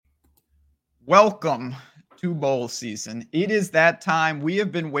Welcome to bowl season. It is that time. We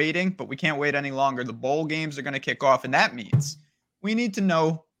have been waiting, but we can't wait any longer. The bowl games are going to kick off, and that means we need to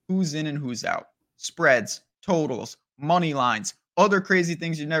know who's in and who's out. Spreads, totals, money lines, other crazy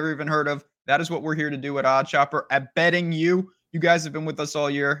things you've never even heard of. That is what we're here to do at Odd Chopper. At Betting You, you guys have been with us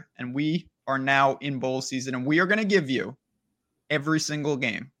all year, and we are now in bowl season, and we are going to give you every single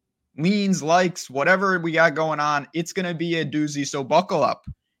game. Leans, likes, whatever we got going on, it's going to be a doozy. So buckle up,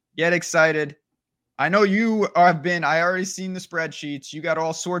 get excited. I know you have been. I already seen the spreadsheets. You got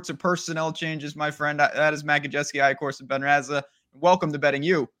all sorts of personnel changes, my friend. That is Matt Gajewski, I, of course, and Ben Rasa. Welcome to Betting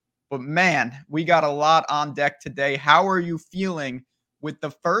You. But man, we got a lot on deck today. How are you feeling with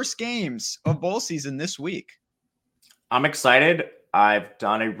the first games of bowl season this week? I'm excited. I've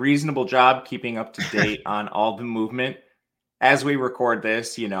done a reasonable job keeping up to date on all the movement. As we record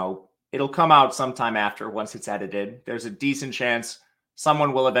this, it'll come out sometime after once it's edited. There's a decent chance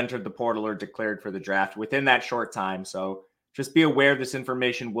someone will have entered the portal or declared for the draft within that short time. So just be aware this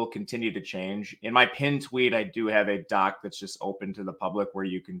information will continue to change. In my pinned tweet, I do have a doc that's just open to the public where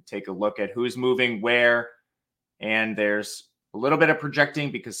you can take a look at who's moving where. And there's a little bit of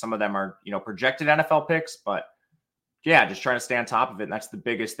projecting because some of them are, projected NFL picks, but yeah, just trying to stay on top of it. And that's the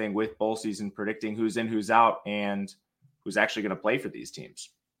biggest thing with bowl season, predicting who's in, who's out, and who's actually going to play for these teams.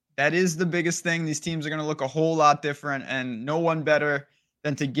 That is the biggest thing. These teams are going to look a whole lot different, and no one better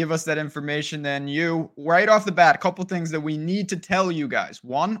than to give us that information than you. Right off the bat, a couple things that we need to tell you guys.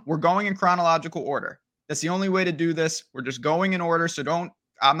 One, we're going in chronological order. That's the only way to do this. We're just going in order. So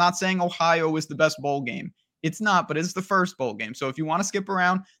I'm not saying Ohio is the best bowl game. It's not, but it's the first bowl game. So if you want to skip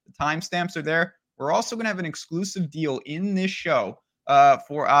around, the timestamps are there. We're also going to have an exclusive deal in this show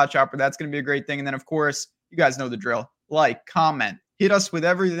for Odd Chopper. That's going to be a great thing. And then, of course, you guys know the drill. Like, comment, hit us with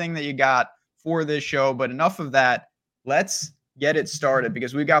everything that you got for this show. But enough of that. Let's get it started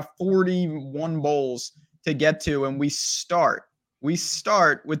because we got 41 bowls to get to. And we start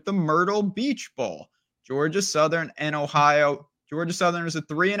with the Myrtle Beach Bowl. Georgia Southern and Ohio. Georgia Southern is a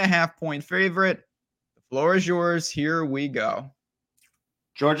 3.5-point favorite. The floor is yours. Here we go.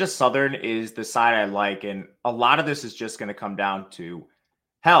 Georgia Southern is the side I like, and a lot of this is just going to come down to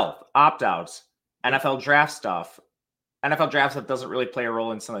health, opt-outs, NFL draft stuff. NFL draft stuff doesn't really play a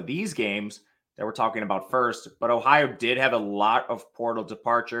role in some of these games that we're talking about first, but Ohio did have a lot of portal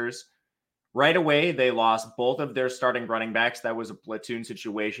departures. Right away, they lost both of their starting running backs. That was a platoon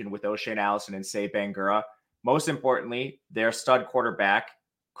situation with O'Shane Allison and Say Bangura. Most importantly, their stud quarterback,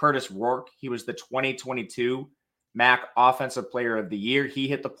 Curtis Rourke, he was the 2022 MAC Offensive Player of the Year. He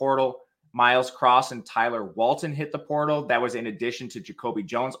hit the portal. Miles Cross and Tyler Walton hit the portal. That was in addition to Jacoby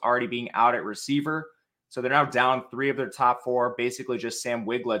Jones already being out at receiver. So they're now down 3 of their top 4. Basically just Sam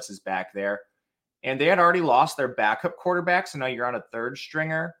Wiglitz is back there. And they had already lost their backup quarterback, so now you're on a third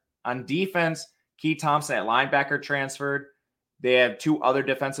stringer. On defense, Key Thompson at linebacker transferred. They have 2 other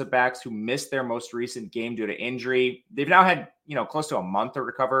defensive backs who missed their most recent game due to injury. They've now had, close to a month to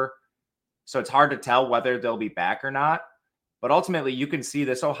recover. So it's hard to tell whether they'll be back or not. But ultimately, you can see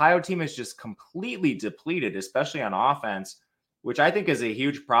this Ohio team is just completely depleted, especially on offense, which I think is a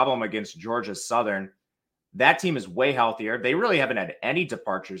huge problem against Georgia Southern. That team is way healthier. They really haven't had any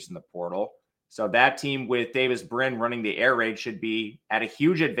departures in the portal. So that team with Davis Brin running the air raid should be at a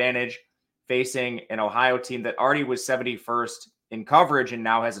huge advantage facing an Ohio team that already was 71st in coverage and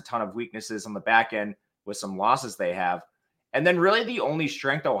now has a ton of weaknesses on the back end with some losses they have. And then really the only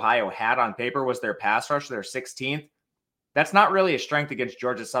strength Ohio had on paper was their pass rush. They're 16th. That's not really a strength against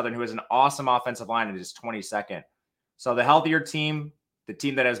Georgia Southern, who has an awesome offensive line and is 22nd. So the healthier team, the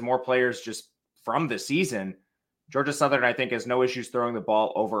team that has more players just from the season, Georgia Southern, I think, has no issues throwing the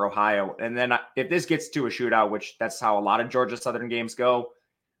ball over Ohio. And then if this gets to a shootout, which that's how a lot of Georgia Southern games go,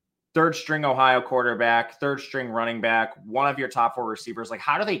 third string Ohio quarterback, third string running back, one of your top 4 receivers. Like,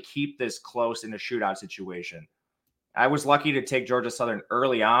 how do they keep this close in a shootout situation? I was lucky to take Georgia Southern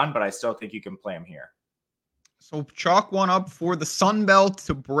early on, but I still think you can play them here. So chalk one up for the Sun Belt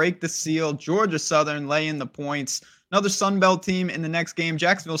to break the seal. Georgia Southern laying the points. Another Sun Belt team in the next game,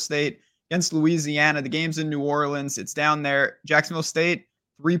 Jacksonville State against Louisiana. The game's in New Orleans. It's down there. Jacksonville State,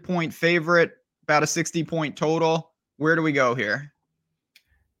 3-point favorite, about a 60-point total. Where do we go here?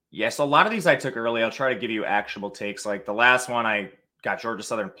 Yes, a lot of these I took early. I'll try to give you actionable takes. Like the last one, I got Georgia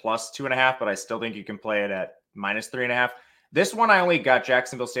Southern plus 2.5, but I still think you can play it at minus 3.5. This one, I only got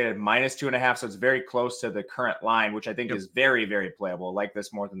Jacksonville State at minus 2.5, so it's very close to the current line, which I think is very, very playable. I like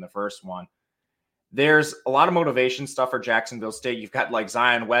this more than the first one. There's a lot of motivation stuff for Jacksonville State. You've got like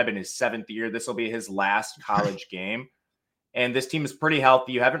Zion Webb in his 7th year. This will be his last college game. And this team is pretty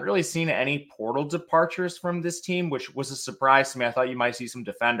healthy. You haven't really seen any portal departures from this team, which was a surprise to me. I thought you might see some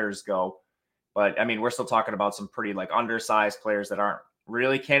defenders go. But I mean, we're still talking about some pretty like undersized players that aren't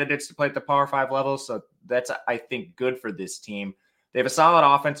really candidates to play at the Power 5 level. So that's, I think, good for this team. They have a solid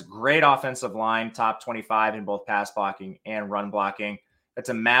offense, great offensive line, top 25 in both pass blocking and run blocking. That's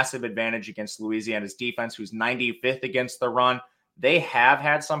a massive advantage against Louisiana's defense, who's 95th against the run. They have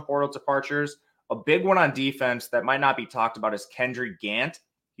had some portal departures. A big one on defense that might not be talked about is Kendrick Gant.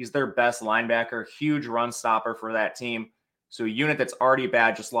 He's their best linebacker, huge run stopper for that team. So a unit that's already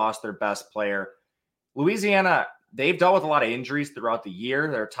bad just lost their best player. Louisiana, they've dealt with a lot of injuries throughout the year.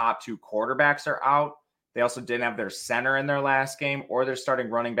 Their top 2 quarterbacks are out. They also didn't have their center in their last game or their starting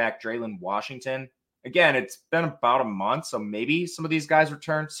running back, Draylen Washington. Again, it's been about a month, so maybe some of these guys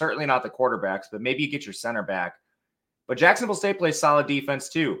return. Certainly not the quarterbacks, but maybe you get your center back. But Jacksonville State plays solid defense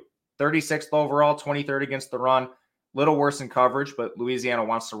too. 36th overall, 23rd against the run. Little worse in coverage, but Louisiana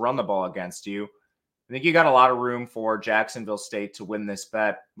wants to run the ball against you. I think you got a lot of room for Jacksonville State to win this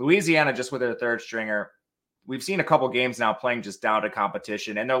bet. Louisiana, just with their third stringer, we've seen a couple games now playing just down to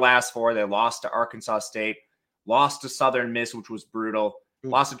competition. In their last 4, they lost to Arkansas State, lost to Southern Miss, which was brutal,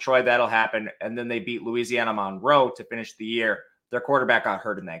 lost to Troy, that'll happen, and then they beat Louisiana Monroe to finish the year. Their quarterback got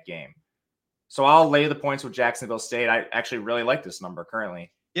hurt in that game. So I'll lay the points with Jacksonville State. I actually really like this number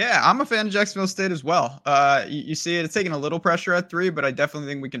currently. Yeah, I'm a fan of Jacksonville State as well. You see it. It's taking a little pressure at 3, but I definitely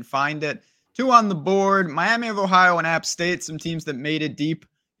think we can find it. 2 on the board, Miami of Ohio and App State, some teams that made it deep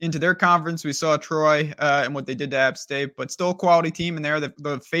into their conference. We saw Troy and what they did to App State, but still a quality team, and they're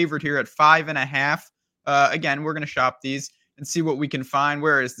the favorite here at 5.5. Again, we're going to shop these and see what we can find.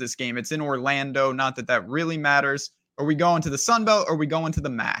 Where is this game? It's in Orlando. Not that really matters. Are we going to the Sun Belt or are we going to the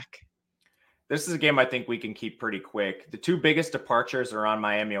MAC? This is a game I think we can keep pretty quick. The 2 biggest departures are on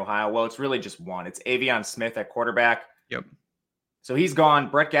Miami, Ohio. Well, it's really just one. It's Avion Smith at quarterback. Yep. So he's gone.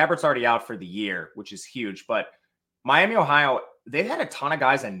 Brett Gabbert's already out for the year, which is huge. But Miami, Ohio, they've had a ton of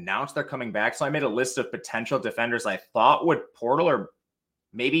guys announce they're coming back. So I made a list of potential defenders I thought would portal or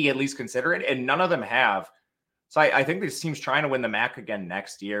maybe at least consider it, and none of them have. So I think this team's trying to win the MAC again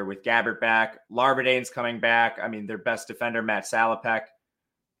next year with Gabbert back. Larvadane's coming back. I mean, their best defender, Matt Salopek,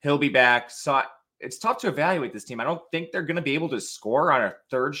 he'll be back. So it's tough to evaluate this team. I don't think they're going to be able to score on a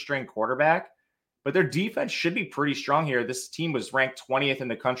third-string quarterback, but their defense should be pretty strong here. This team was ranked 20th in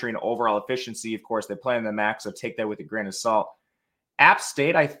the country in overall efficiency. Of course, they play in the MAC, so take that with a grain of salt. App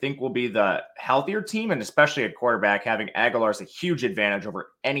State, I think, will be the healthier team, and especially at quarterback, having Aguilar is a huge advantage over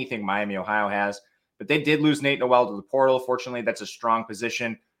anything Miami, Ohio has. But they did lose Nate Noel to the portal. Fortunately, that's a strong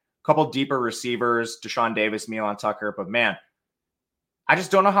position. A couple deeper receivers, Deshaun Davis, Milan Tucker. But, man, I just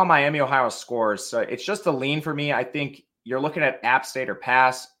don't know how Miami, Ohio scores. So it's just a lean for me. I think you're looking at App State or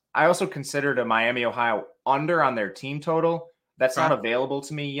pass. I also considered a Miami, Ohio under on their team total. That's not available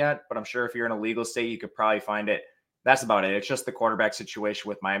to me yet, but I'm sure if you're in a legal state, you could probably find it. That's about it. It's just the quarterback situation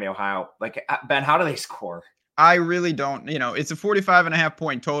with Miami, Ohio. Like, Ben, how do they score? I really don't. It's a 45.5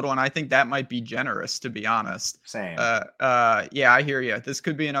 point total, and I think that might be generous, to be honest. Same. Yeah, I hear you. This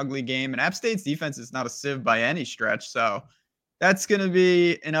could be an ugly game, and App State's defense is not a sieve by any stretch, so that's going to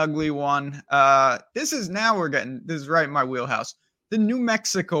be an ugly one. This is right in my wheelhouse. The New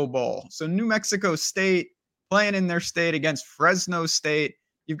Mexico Bowl. So New Mexico State playing in their state against Fresno State.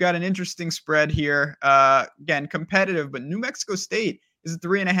 You've got an interesting spread here. Again, competitive, but New Mexico State is a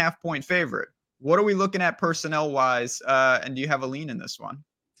 3.5 point favorite. What are we looking at personnel-wise, and do you have a lean in this one?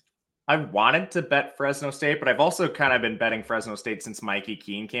 I wanted to bet Fresno State, but I've also kind of been betting Fresno State since Mikey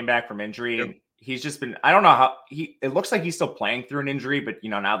Keene came back from injury. Yep. And he's just been, I don't know how, it looks like he's still playing through an injury, but,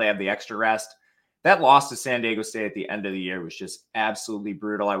 now they have the extra rest. That loss to San Diego State at the end of the year was just absolutely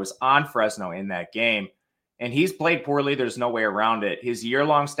brutal. I was on Fresno in that game, and he's played poorly. There's no way around it. His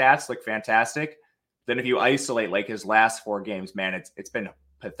year-long stats look fantastic. Then if you isolate like his last 4 games, man, it's been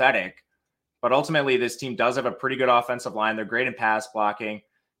pathetic. But ultimately, this team does have a pretty good offensive line. They're great in pass blocking.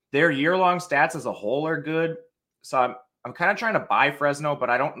 Their year-long stats as a whole are good. So I'm kind of trying to buy Fresno,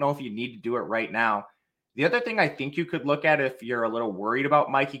 but I don't know if you need to do it right now. The other thing I think you could look at if you're a little worried about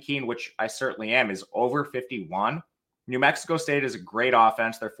Mikey Keene, which I certainly am, is over 51. New Mexico State is a great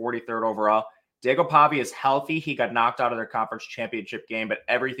offense. They're 43rd overall. Diego Pavia is healthy. He got knocked out of their conference championship game, but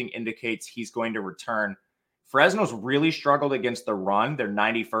everything indicates he's going to return. Fresno's really struggled against the run. They're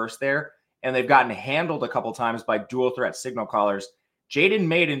 91st there. And they've gotten handled a couple times by dual threat signal callers. Jaden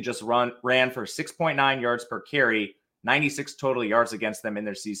Maiden just ran for 6.9 yards per carry, 96 total yards against them in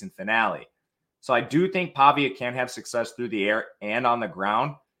their season finale. So I do think Pavia can have success through the air and on the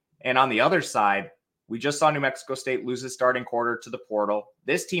ground. And on the other side, we just saw New Mexico State lose its starting quarter to the portal.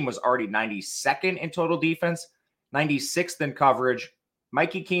 This team was already 92nd in total defense, 96th in coverage.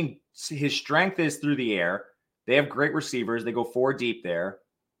 Mikey Keene, his strength is through the air. They have great receivers. They go 4 deep there.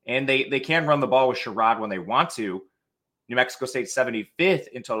 And they can run the ball with Sherrod when they want to. New Mexico State 75th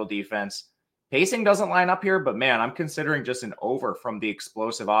in total defense. Pacing doesn't line up here, but man, I'm considering just an over from the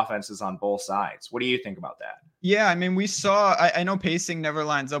explosive offenses on both sides. What do you think about that? Yeah, I mean, we saw, I know pacing never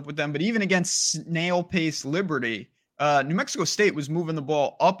lines up with them, but even against snail pace Liberty, New Mexico State was moving the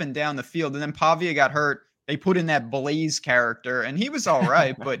ball up and down the field. And then Pavia got hurt. They put in that Blaze character, and he was all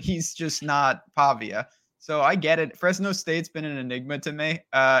right, but he's just not Pavia. So I get it. Fresno State's been an enigma to me.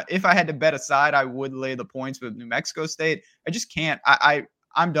 If I had to bet a side, I would lay the points with New Mexico State. I just can't.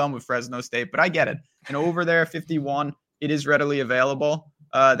 I'm done with Fresno State, but I get it. And over there, 51, it is readily available.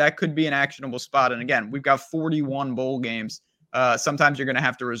 That could be an actionable spot. And again, we've got 41 bowl games. Sometimes you're going to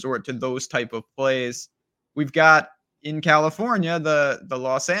have to resort to those type of plays. We've got in California, the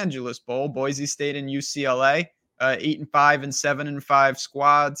Los Angeles Bowl, Boise State and UCLA, 8-5 and 7-5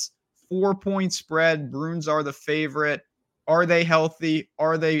 squads, 4-point spread. Bruins are the favorite. Are they healthy?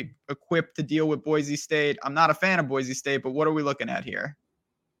 Are they equipped to deal with Boise State? I'm not a fan of Boise State, but what are we looking at here?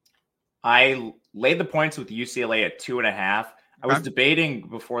 I laid the points with UCLA at 2.5. I was debating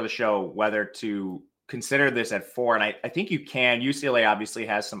before the show whether to consider this at 4, and I think you can. UCLA obviously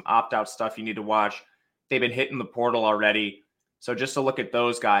has some opt-out stuff you need to watch. They've been hitting the portal already. So just to look at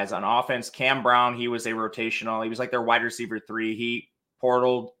those guys on offense, Cam Brown, he was a rotational. He was like their wide receiver 3. He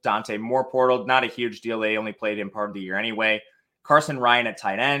portaled. Dante Moore portaled. Not a huge deal. They only played him part of the year anyway. Carson Ryan at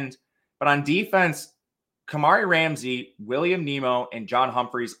tight end. But on defense, Kamari Ramsey, William Nemo, and John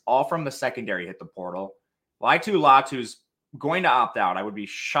Humphreys, all from the secondary, hit the portal. Laitu Latu's going to opt out. I would be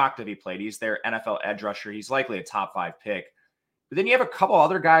shocked if he played. He's their NFL edge rusher. He's likely a top 5 pick. But then you have a couple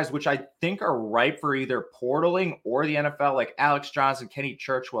other guys which I think are ripe for either portaling or the NFL, like Alex Johnson, Kenny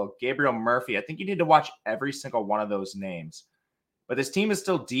Churchwell, Gabriel Murphy. I think you need to watch every single one of those names. But this team is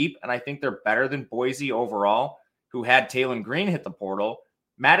still deep, and I think they're better than Boise overall, who had Taylon Green hit the portal.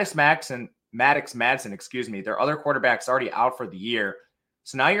 Maddox Madsen, their other quarterback's already out for the year.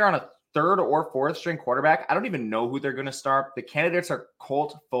 So now you're on a third or fourth string quarterback. I don't even know who they're going to start. The candidates are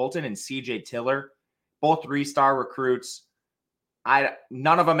Colt Fulton and CJ Tiller, both 3-star recruits.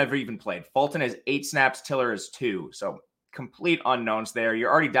 None of them have even played. Fulton has 8 snaps, Tiller has 2. So complete unknowns there.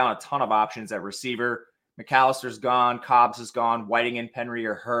 You're already down a ton of options at receiver. McAllister's gone. Cobbs is gone. Whiting and Penry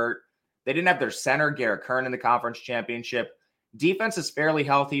are hurt. They didn't have their center, Garrett Kern, in the conference championship. Defense is fairly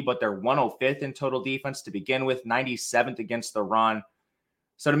healthy, but they're 105th in total defense to begin with, 97th against the run.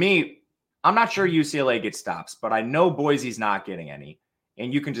 So to me, I'm not sure UCLA gets stops, but I know Boise's not getting any.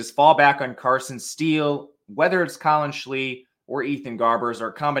 And you can just fall back on Carson Steele, whether it's Colin Schlee or Ethan Garbers or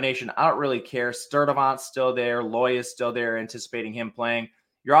a combination. I don't really care. Sturdivant's still there. Loy is still there, anticipating him playing.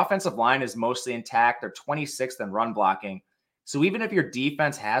 Your offensive line is mostly intact. They're 26th in run blocking. So even if your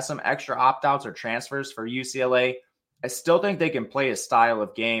defense has some extra opt-outs or transfers for UCLA, I still think they can play a style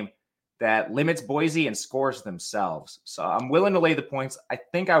of game that limits Boise and scores themselves. So I'm willing to lay the points. I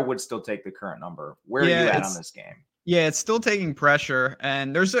think I would still take the current number. Where are you at on this game? Yeah, it's still taking pressure,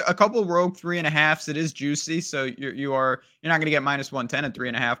 and there's a couple rogue 3.5s. It is juicy, so you're not going to get -110 at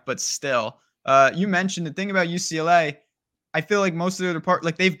 3.5, but still, you mentioned the thing about UCLA. I feel like most of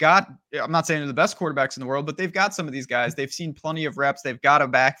the they've got. I'm not saying they're the best quarterbacks in the world, but they've got some of these guys. They've seen plenty of reps. They've got a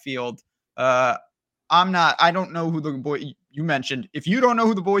backfield. I don't know who the boy you mentioned. If you don't know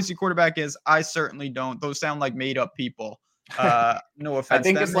who the Boise quarterback is, I certainly don't. Those sound like made up people. No offense. I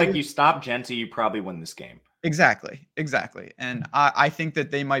think it's like you stop Genti, you probably win this game. Exactly. And I think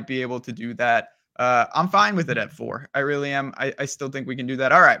that they might be able to do that. I'm fine with it at 4. I really am. I still think we can do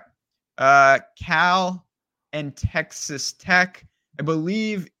that. All right. Cal and Texas Tech. I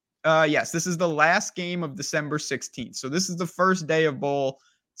believe, yes, this is the last game of December 16th. So this is the first day of bowl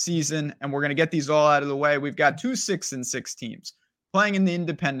season, and we're going to get these all out of the way. We've got 2 6-6 teams playing in the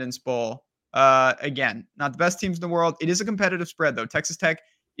Independence Bowl. Again, not the best teams in the world. It is a competitive spread, though. Texas Tech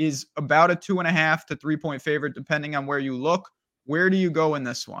is about a 2.5 to 3-point favorite, depending on where you look. Where do you go in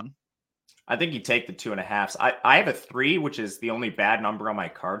this one? I think you take the 2.5s. I have a 3, which is the only bad number on my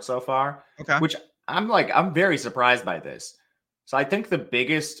card so far. Okay. Which I'm very surprised by this. So I think the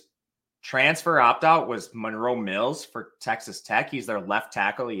biggest transfer opt-out was Monroe Mills for Texas Tech. He's their left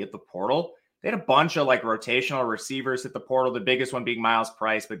tackle. He hit the portal. They had a bunch of rotational receivers at the portal, the biggest one being Miles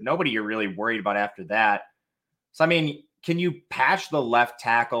Price, but nobody you're really worried about after that. So, can you patch the left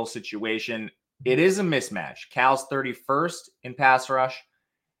tackle situation? It is a mismatch. Cal's 31st in pass rush.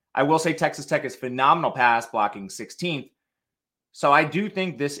 I will say Texas Tech is phenomenal pass blocking, 16th. So I do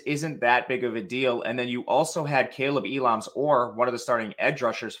think this isn't that big of a deal. And then you also had Caleb Elams, or one of the starting edge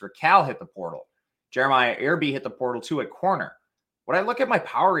rushers for Cal, hit the portal. Jeremiah Irby hit the portal too at corner. When I look at my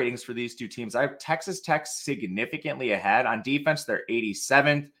power ratings for these two teams, I have Texas Tech significantly ahead. On defense, they're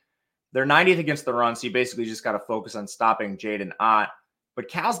 87th. They're 90th against the run, so you basically just got to focus on stopping Jaden Ott. But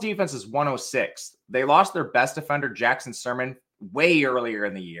Cal's defense is 106th. They lost their best defender, Jackson Sermon, way earlier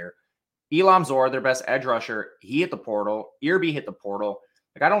in the year. Elam Zor, their best edge rusher, he hit the portal. Irby hit the portal.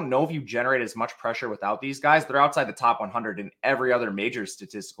 Like, I don't know if you generate as much pressure without these guys. They're outside the top 100 in every other major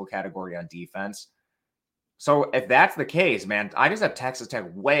statistical category on defense. So if that's the case, man, I just have Texas Tech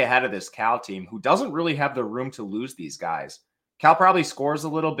way ahead of this Cal team, who doesn't really have the room to lose these guys. Cal probably scores a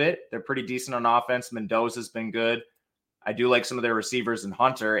little bit. They're pretty decent on offense. Mendoza's been good. I do like some of their receivers in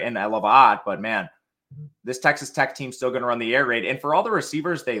Hunter, and I love Ott, but man, this Texas Tech team's still going to run the air raid. And for all the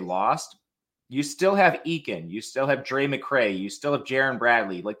receivers they lost, you still have Eakin. You still have Dre McCray. You still have Jaron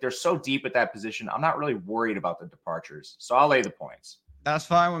Bradley. Like, they're so deep at that position. I'm not really worried about the departures. So I'll lay the points. That's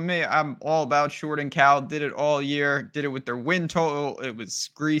fine with me. I'm all about shorting Cal. Did it all year. Did it with their win total. It was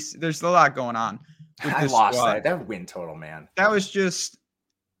grease. There's a lot going on. I lost that win total, man. That was just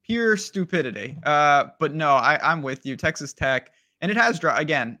pure stupidity. But no, I'm with you. Texas Tech, and it has dropped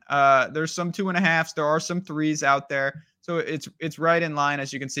again. There's some 2.5s. There are some 3s out there. So it's right in line,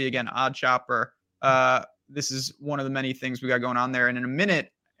 as you can see. Again, odd chopper. This is one of the many things we got going on there. And in a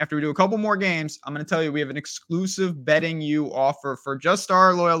minute, after we do a couple more games, I'm going to tell you we have an exclusive betting you offer for just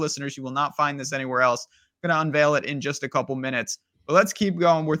our loyal listeners. You will not find this anywhere else. I'm going to unveil it in just a couple minutes. But let's keep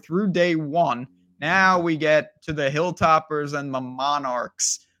going. We're through day 1. Now we get to the Hilltoppers and the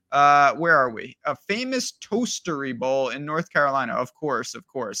Monarchs. Where are we? A famous Toastery Bowl in North Carolina. Of course.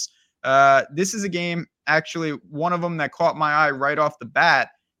 This is a game, actually, one of them that caught my eye right off the bat.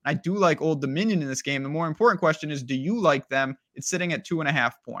 I do like Old Dominion in this game. The more important question is, do you like them? It's sitting at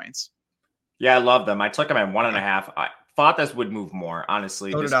 2.5 points. Yeah, I love them. I took them at 1.5. I thought this would move more,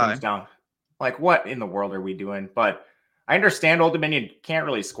 honestly. So this comes down. Like, what in the world are we doing? But I understand Old Dominion can't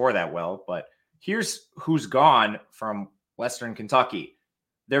really score that well, but here's who's gone from Western Kentucky.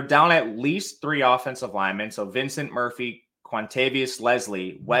 They're down at least 3 offensive linemen. So Vincent Murphy, Quantavious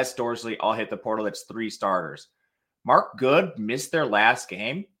Leslie, Wes Dorsley all hit the portal. That's 3 starters. Mark Good missed their last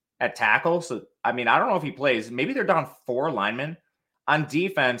game at tackle. So, I mean, I don't know if he plays. Maybe they're down 4 linemen. On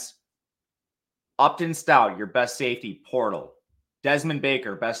defense, Upton Stout, your best safety, portal. Desmond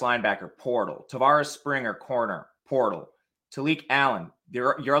Baker, best linebacker, portal. Tavares Springer, corner, portal. Talik Allen,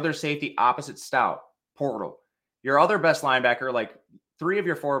 your other safety opposite Stout, portal. Your other best linebacker, like 3 of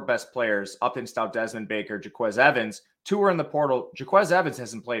your 4 best players, Upton Stout, Desmond Baker, Jaquez Evans, 2 are in the portal. Jaquez Evans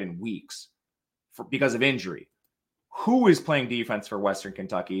hasn't played in weeks because of injury. Who is playing defense for Western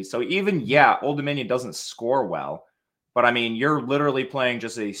Kentucky? So even, Old Dominion doesn't score well, but I mean, you're literally playing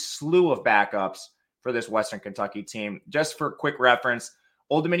just a slew of backups for this Western Kentucky team. Just for quick reference,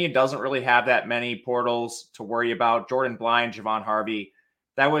 Old Dominion doesn't really have that many portals to worry about. Jordan Bly and Javon Harvey,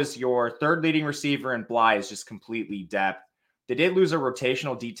 that was your 3rd leading receiver, and Bly is just completely depth. They did lose a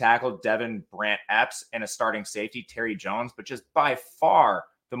rotational D tackle, Devin Brant Epps, and a starting safety, Terry Jones, but just by far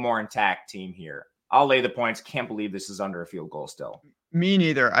the more intact team here. I'll lay the points. Can't believe this is under a field goal still. Me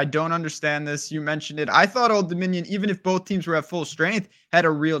neither. I don't understand this. You mentioned it. I thought Old Dominion, even if both teams were at full strength, had a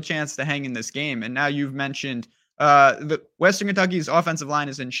real chance to hang in this game. And now you've mentioned the Western Kentucky's offensive line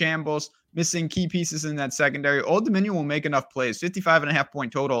is in shambles, missing key pieces in that secondary. Old Dominion will make enough plays. 55.5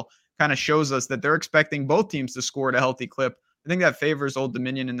 point total kind of shows us that they're expecting both teams to score at a healthy clip. I think that favors Old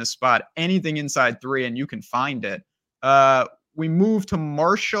Dominion in this spot. Anything inside 3, and you can find it. We move to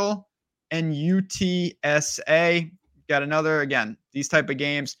Marshall and UTSA. Got another, again, these type of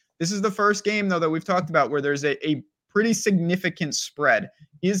games. This is the first game, though, that we've talked about where there's a pretty significant spread.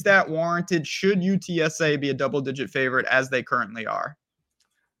 Is that warranted? Should UTSA be a double-digit favorite as they currently are?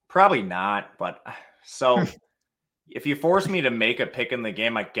 Probably not, but so if you force me to make a pick in the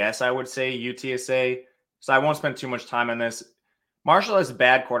game, I guess I would say UTSA. So I won't spend too much time on this. Marshall has a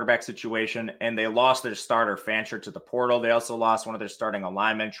bad quarterback situation, and they lost their starter, Fancher, to the portal. They also lost one of their starting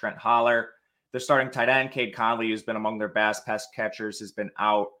alignment, Trent Holler. Their starting tight end, Cade Conley, who's been among their best pass catchers, has been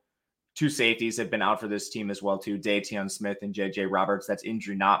out. 2 safeties have been out for this team as well, too. Dayton Smith and J.J. Roberts. That's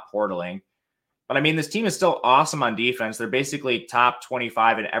injury, not portaling. But, I mean, this team is still awesome on defense. They're basically top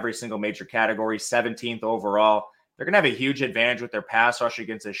 25 in every single major category, 17th overall. They're going to have a huge advantage with their pass rush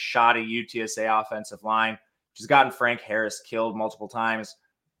against a shoddy UTSA offensive line, which has gotten Frank Harris killed multiple times.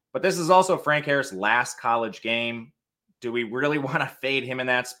 But this is also Frank Harris' last college game. Do we really want to fade him in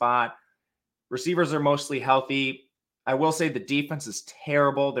that spot? Receivers are mostly healthy. I will say the defense is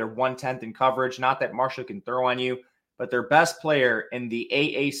terrible. They're 1/10 in coverage. Not that Marshall can throw on you, but their best player in the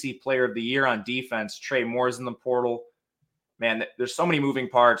AAC Player of the Year on defense, Trey Moore's in the portal. Man, there's so many moving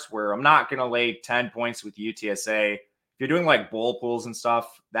parts where I'm not going to lay 10 points with UTSA. If you're doing like bowl pools and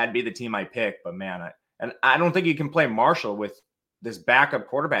stuff, that'd be the team I pick. But man, I don't think you can play Marshall with this backup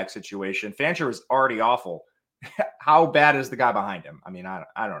quarterback situation. Fancher was already awful. How bad is the guy behind him? I mean, I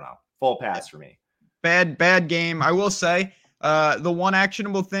don't know. Full pass for me. Bad game. I will say, the one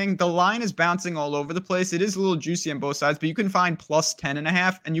actionable thing, the line is bouncing all over the place. It is a little juicy on both sides, but you can find plus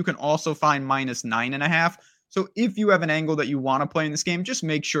 10.5, and you can also find minus 9.5. So if you have an angle that you want to play in this game, just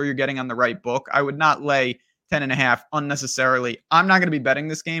make sure you're getting on the right book. I would not lay 10.5 unnecessarily. I'm not going to be betting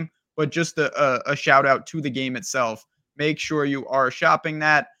this game, but just a shout out to the game itself. Make sure you are shopping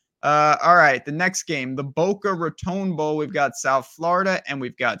that. All right, the next game, the Boca Raton Bowl. We've got South Florida and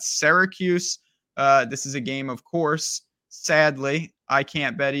we've got Syracuse. This is a game, of course, sadly, I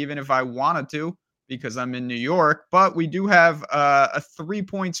can't bet even if I wanted to because I'm in New York, but we do have a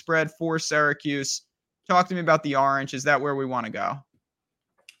 3-point spread for Syracuse. Talk to me about the orange. Is that where we want to go?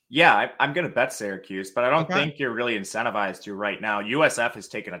 Yeah, I'm going to bet Syracuse, but I don't think you're really incentivized to right now. USF has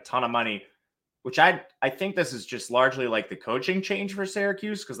taken a ton of money, which I think this is just largely like the coaching change for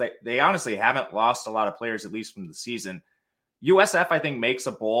Syracuse because they honestly haven't lost a lot of players, at least from the season. USF, I think, makes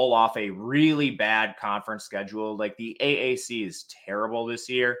a bowl off a really bad conference schedule. Like the AAC is terrible this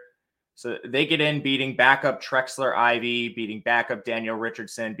year. So they get in beating backup Trexler Ivy, beating backup Daniel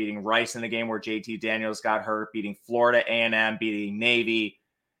Richardson, beating Rice in the game where JT Daniels got hurt, beating Florida A&M, beating Navy,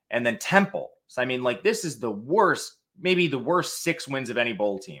 and then Temple. So, I mean, like this is the worst, maybe the worst 6 wins of any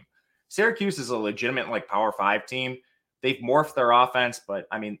bowl team. Syracuse is a legitimate like Power 5 team. They've morphed their offense, but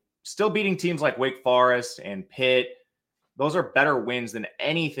I mean, still beating teams like Wake Forest and Pitt. Those are better wins than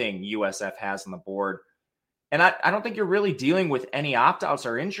anything USF has on the board. And I don't think you're really dealing with any opt-outs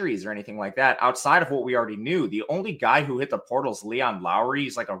or injuries or anything like that outside of what we already knew. The only guy who hit the portal is Leon Lowry.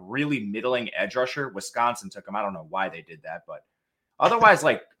 He's like a really middling edge rusher. Wisconsin took him. I don't know why they did that, but otherwise,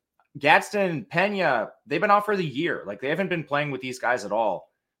 like Gadsden, Pena, they've been out for the year. Like they haven't been playing with these guys at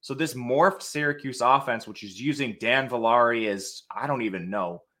all. So this morphed Syracuse offense, which is using Dan Villari as, I don't even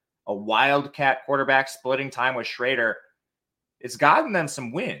know, a wildcat quarterback splitting time with Schrader, it's gotten them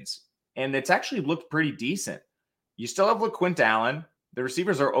some wins. And it's actually looked pretty decent. You still have LaQuint Allen. The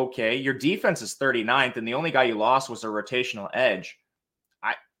receivers are okay. Your defense is 39th, and the only guy you lost was a rotational edge.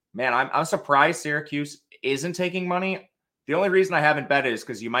 I'm surprised Syracuse isn't taking money. The only reason I haven't bet it is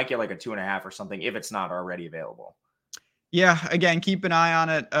because you might get like a 2.5 or something if it's not already available. Yeah, again, keep an eye on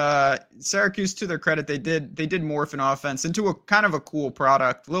it. Syracuse, to their credit, they did morph an offense into a kind of a cool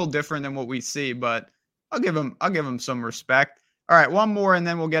product, a little different than what we see, but I'll give them some respect. All right, one more, and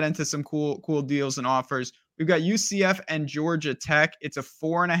then we'll get into some cool deals and offers. We've got UCF and Georgia Tech. It's a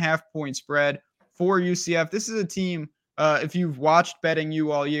 4.5-point spread for UCF. This is a team, if you've watched Betting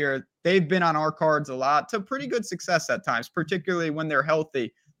U all year, they've been on our cards a lot to pretty good success at times, particularly when they're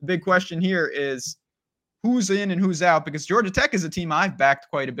healthy. The big question here is who's in and who's out, because Georgia Tech is a team I've backed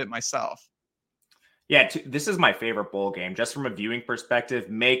quite a bit myself. Yeah, this is my favorite bowl game. Just from a viewing perspective,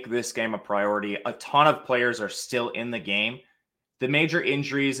 make this game a priority. A ton of players are still in the game. The major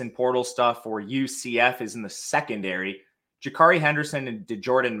injuries and portal stuff for UCF is in the secondary. Jakari Henderson and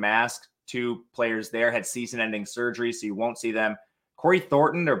DeJordan Mask, 2 players there, had season-ending surgery, so you won't see them. Corey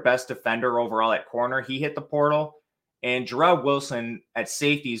Thornton, their best defender overall at corner, he hit the portal. And Jarrell Wilson at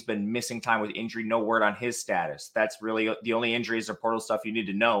safety has been missing time with injury. No word on his status. That's really the only injuries or portal stuff you need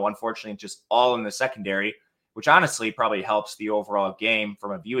to know. Unfortunately, it's just all in the secondary, which honestly probably helps the overall game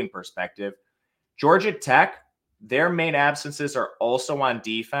from a viewing perspective. Georgia Tech, their main absences are also on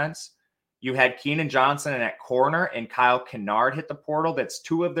defense. You had Keenan Johnson at corner and Kyle Kennard hit the portal. That's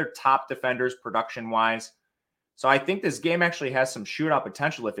 2 of their top defenders production-wise. So I think this game actually has some shootout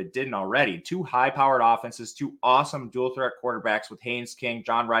potential if it didn't already. 2 high-powered offenses, 2 awesome dual-threat quarterbacks with Haynes King,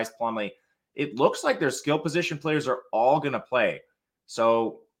 John Rice Plumlee. It looks like their skill position players are all going to play.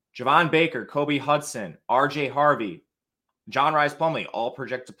 So Javon Baker, Kobe Hudson, RJ Harvey, John Rice Plumlee, all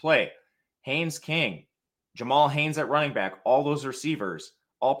project to play. Haynes King, Jamal Haynes at running back, all those receivers,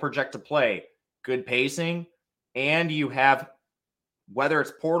 all project to play. Good pacing. And you have, whether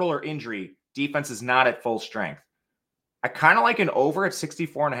it's portal or injury, defense is not at full strength. I kind of like an over at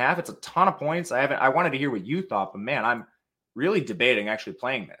 64.5. It's a ton of points. I wanted to hear what you thought, but man, I'm really debating actually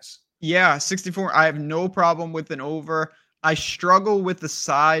playing this. Yeah, 64. I have no problem with an over. I struggle with the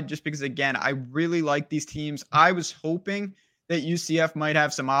side just because, again, I really like these teams. I was hoping that UCF might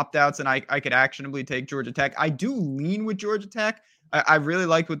have some opt-outs and I could actionably take Georgia Tech. I do lean with Georgia Tech. I really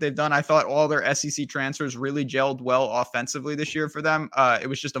liked what they've done. I thought all their SEC transfers really gelled well offensively this year for them. It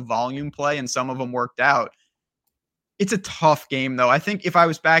was just a volume play, and some of them worked out. It's a tough game, though. I think if I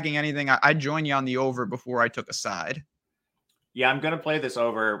was backing anything, I'd join you on the over before I took a side. Yeah, I'm going to play this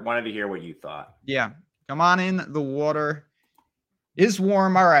over. Wanted to hear what you thought. Yeah, Come on in. The water is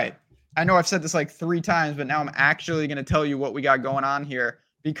warm. All right. I know I've said this like 3 times, but now I'm actually going to tell you what we got going on here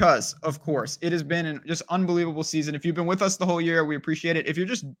because, of course, it has been an just unbelievable season. If you've been with us the whole year, we appreciate it. If you're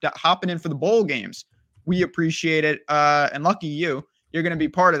just hopping in for the bowl games, we appreciate it. And lucky you're going to be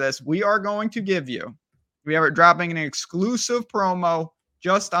part of this. We are going to give you, we are dropping an exclusive promo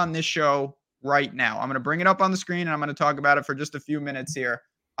just on this show right now. I'm going to bring it up on the screen and I'm going to talk about it for just a few minutes here.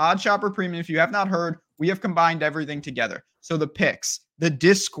 Odd Shopper Premium, if you have not heard, we have combined everything together. So the picks, the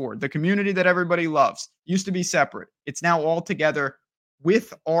Discord, the community that everybody loves, used to be separate. It's now all together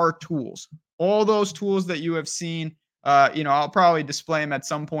with our tools. All those tools that you have seen, I'll probably display them at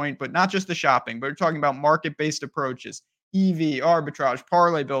some point, but not just the shopping, but we're talking about market-based approaches, EV, arbitrage,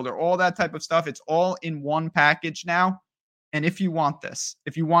 parlay builder, all that type of stuff. It's all in one package now. And if you want this,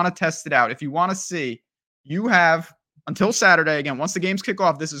 if you want to test it out, if you want to see, you have until Saturday. Again, once the games kick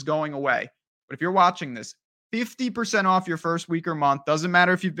off, this is going away. But if you're watching this, 50% off your first week or month. Doesn't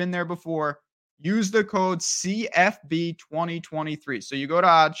matter if you've been there before. Use the code CFB2023. So you go to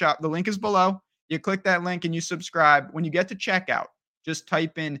OddShop. The link is below. You click that link and you subscribe. When you get to checkout, just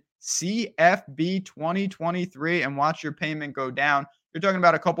type in CFB2023 and watch your payment go down. You're talking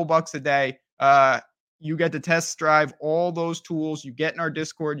about a couple bucks a day. You get to test drive all those tools. You get in our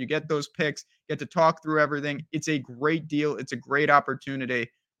Discord. You get those picks. Get to talk through everything. It's a great deal. It's a great opportunity.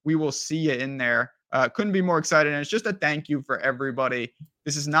 We will see you in there. Couldn't be more excited. And it's just a thank you for everybody.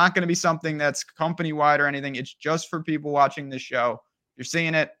 This is not going to be something that's company-wide or anything. It's just for people watching this show. If you're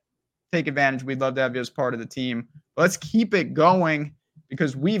seeing it, take advantage. We'd love to have you as part of the team. But let's keep it going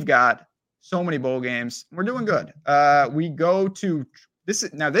because we've got so many bowl games. We're doing good. We go to this.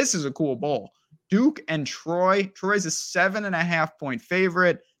 Now, this is a cool bowl. Duke and Troy. Troy's a 7.5-point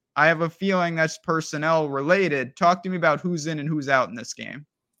favorite. I have a feeling that's personnel related. Talk to me about who's in and who's out in this game.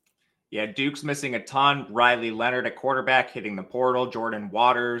 Yeah, Duke's missing a ton. Riley Leonard at quarterback, hitting the portal. Jordan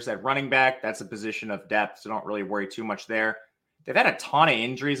Waters at running back. That's a position of depth, so don't really worry too much there. They've had a ton of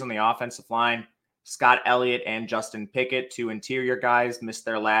injuries on the offensive line. Scott Elliott and Justin Pickett, 2 interior guys, missed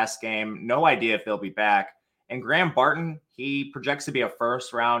their last game. No idea if they'll be back. And Graham Barton, he projects to be a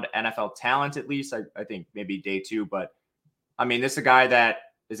first-round NFL talent at least. I think maybe day 2. But, I mean, this is a guy that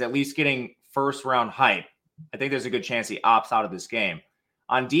is at least getting first-round hype. I think there's a good chance he opts out of this game.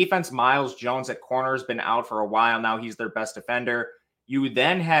 On defense, Miles Jones at corner has been out for a while now. He's their best defender. You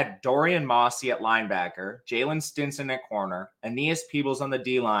then had Dorian Mossy at linebacker, Jalen Stinson at corner, Aeneas Peebles on the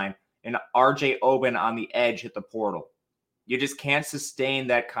D-line, and RJ Oben on the edge hit the portal. You just can't sustain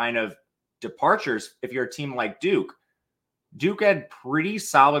that kind of departures if you're a team like Duke. Duke had pretty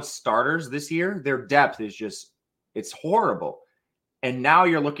solid starters this year. Their depth is just, it's horrible. And now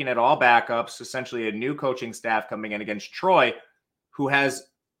you're looking at all backups, essentially a new coaching staff coming in against Troy, who has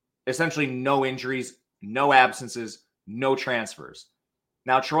essentially no injuries, no absences, no transfers.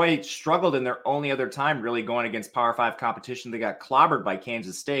 Now, Troy struggled in their only other time really going against Power 5 competition. They got clobbered by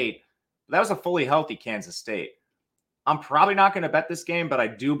Kansas State. But that was a fully healthy Kansas State. I'm probably not going to bet this game, but I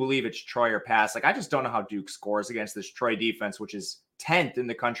do believe it's Troy or pass. Like, I just don't know how Duke scores against this Troy defense, which is 10th in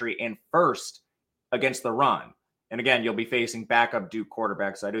the country and first against the run. And again, you'll be facing backup Duke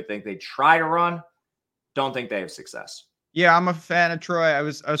quarterbacks. I do think they try to run. Don't think they have success. Yeah, I'm a fan of Troy. I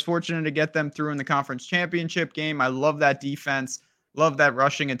was fortunate to get them through in the conference championship game. I love that defense. Love that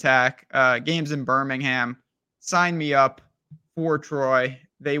rushing attack. Games in Birmingham. Sign me up for Troy.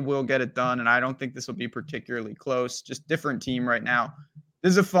 They will get it done, and I don't think this will be particularly close. Just different team right now.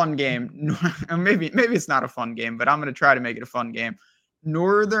 This is a fun game. maybe it's not a fun game, but I'm going to try to make it a fun game.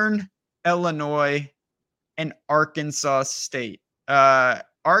 Northern Illinois and Arkansas State.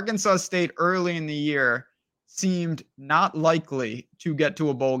 Arkansas State early in the year seemed not likely to get to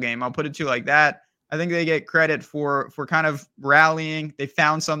a bowl game. I'll put it to you like that. I think they get credit for kind of rallying. They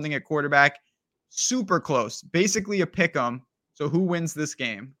found something at quarterback. Super close. Basically a pick 'em. So who wins this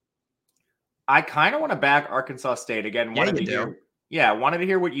game? I kind of want to back Arkansas State again. Wanted to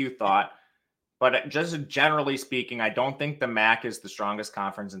hear what you thought. But just generally speaking, I don't think the MAC is the strongest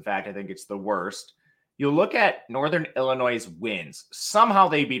conference. In fact, I think it's the worst. You look at Northern Illinois' wins. Somehow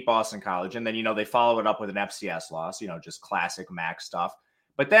they beat Boston College, and then, they follow it up with an FCS loss, just classic MAC stuff.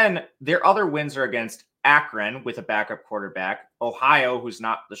 But then their other wins are against Akron with a backup quarterback, Ohio, who's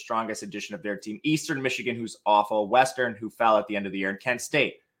not the strongest addition of their team, Eastern Michigan, who's awful, Western, who fell at the end of the year, and Kent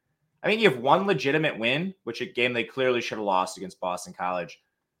State. I mean, you have one legitimate win, which a game they clearly should have lost against Boston College.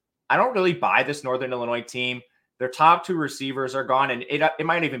 I don't really buy this Northern Illinois team. Their top 2 receivers are gone, and it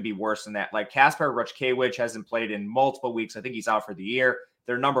might even be worse than that. Like Kasper Ruchkiewicz hasn't played in multiple weeks. I think he's out for the year.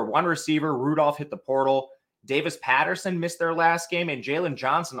 Their number 1 receiver, Rudolph, hit the portal. Davis Patterson missed their last game, and Jalen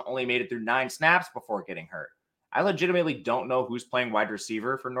Johnson only made it through 9 snaps before getting hurt. I legitimately don't know who's playing wide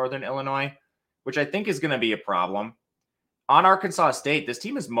receiver for Northern Illinois, which I think is going to be a problem. On Arkansas State, this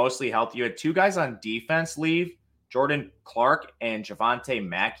team is mostly healthy. You had 2 guys on defense leave, Jordan Clark and Javante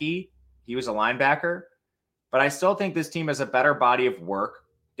Mackey. He was a linebacker. But I still think this team has a better body of work.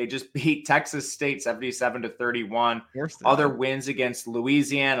 They just beat Texas State 77-31. Other wins against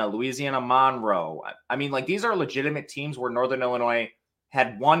Louisiana Monroe. I mean, like, these are legitimate teams where Northern Illinois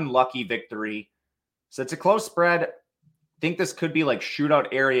had one lucky victory. So it's a close spread. I think this could be like shootout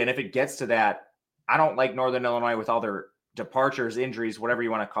area. And if it gets to that, I don't like Northern Illinois with all their departures, injuries, whatever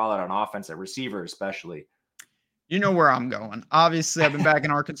you want to call it on offense, at receiver especially. You know where I'm going. Obviously, I've been back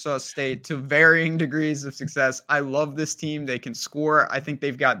in Arkansas State to varying degrees of success. I love this team. They can score. I think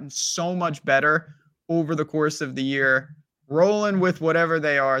they've gotten so much better over the course of the year. Rolling with whatever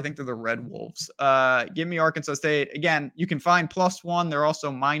they are. I think they're the Red Wolves. Give me Arkansas State. Again, you can find +1. They're also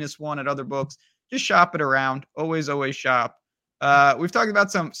 -1 at other books. Just shop it around. Always shop. We've talked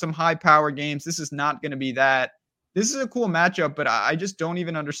about some high-power games. This is not going to be that. This is a cool matchup, but I just don't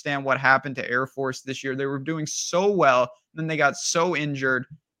even understand what happened to Air Force this year. They were doing so well, then they got so injured.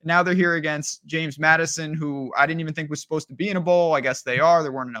 Now they're here against James Madison, who I didn't even think was supposed to be in a bowl. I guess they are.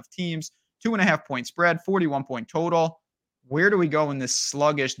 There weren't enough teams. 2.5-point spread, 41-point total. Where do we go in this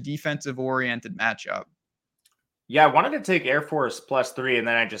sluggish, defensive-oriented matchup? Yeah, I wanted to take Air Force +3, and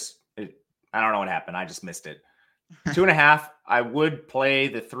then I don't know what happened. I just missed it. 2.5, I would play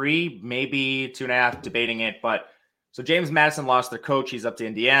the 3, maybe 2.5, debating it, but so James Madison lost their coach. He's up to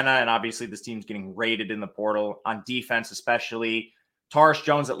Indiana, and obviously this team's getting raided in the portal on defense, especially. Tarish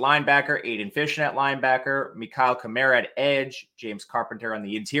Jones at linebacker, Aiden Fishon at linebacker, Mikhail Kamara at edge, James Carpenter on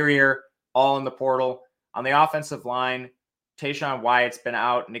the interior, all in the portal. On the offensive line, Tayshawn Wyatt's been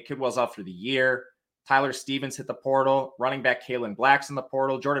out. Nick Kidwell's out for the year. Tyler Stevens hit the portal. Running back Kalen Black's in the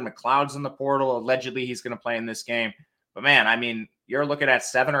portal. Jordan McLeod's in the portal. Allegedly, he's going to play in this game. But, man, I mean, you're looking at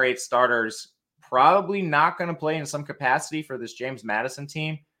 7 or 8 starters probably not going to play in some capacity for this James Madison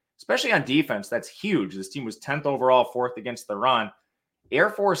team, especially on defense. That's huge. This team was 10th overall, 4th against the run. Air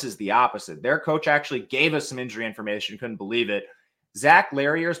Force is the opposite. Their coach actually gave us some injury information. Couldn't believe it. Zach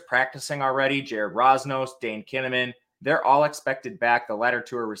Larrier's practicing already. Jared Rosnos, Dane Kinnaman. They're all expected back. The latter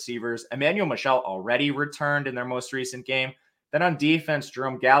 2 are receivers. Emmanuel Michelle already returned in their most recent game. Then on defense,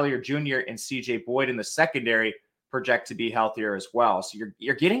 Jerome Gallier Jr. and CJ Boyd in the secondary project to be healthier as well. So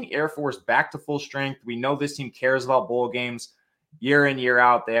you're getting Air Force back to full strength. We know this team cares about bowl games year in, year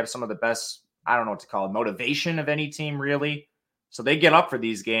out. They have some of the best, I don't know what to call it, motivation of any team, really. So they get up for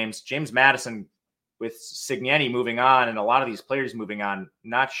these games. James Madison, with Cignetti moving on and a lot of these players moving on,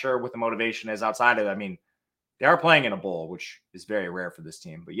 not sure what the motivation is outside of it. I mean, they are playing in a bowl, which is very rare for this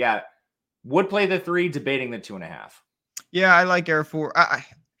team. But yeah, would play the 3, debating the 2.5. Yeah, I like Air Force.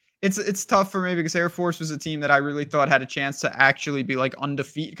 It's tough for me because Air Force was a team that I really thought had a chance to actually be like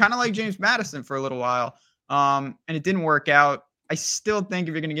undefeated, kind of like James Madison for a little while. And it didn't work out. I still think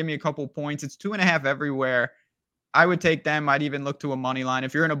if you're going to give me a couple points, it's 2.5 everywhere. I would take them. I'd even look to a money line.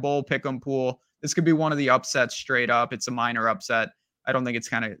 If you're in a bowl pick'em pool, this could be one of the upsets straight up. It's a minor upset. I don't think it's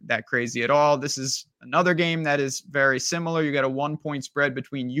kind of that crazy at all. This is another game that is very similar. You got a 1-point spread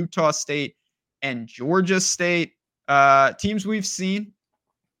between Utah State and Georgia State. Teams we've seen.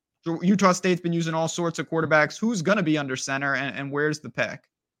 Utah State's been using all sorts of quarterbacks. Who's going to be under center, and where's the pick?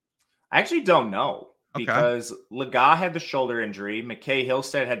 I actually don't know because Lega had the shoulder injury. McKay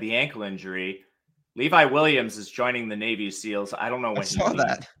Hillstead had the ankle injury. Levi Williams is joining the Navy SEALs. I don't know when he leaves.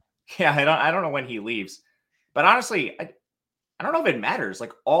 That. Yeah, I don't know when he leaves. But honestly, I don't know if it matters.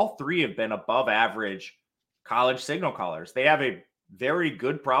 Like, all 3 have been above average college signal callers. They have a very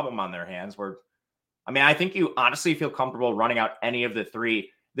good problem on their hands where, I mean, I think you honestly feel comfortable running out any of the 3.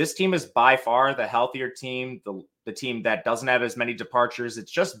 This team is by far the healthier team, the team that doesn't have as many departures.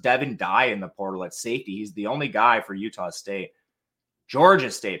 It's just Devin Dye in the portal at safety. He's the only guy for Utah State. Georgia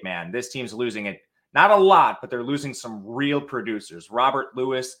State, man, this team's losing it. Not a lot, but they're losing some real producers. Robert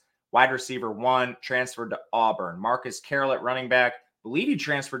Lewis, wide receiver 1, transferred to Auburn. Marcus Carroll at running back, believe he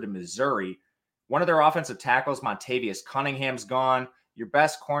transferred to Missouri. One of their offensive tackles, Montavious Cunningham's gone. Your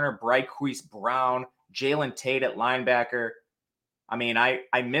best corner, Bryquise Brown. Jalen Tate at linebacker. I mean, I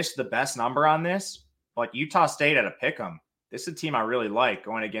missed the best number on this, but Utah State had a pick 'em. This is a team I really like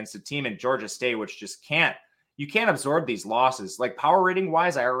going against a team in Georgia State, which just can't absorb these losses. Like, power rating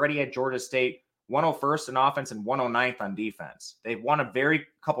wise, I already had Georgia State 101st in offense and 109th on defense. They've won a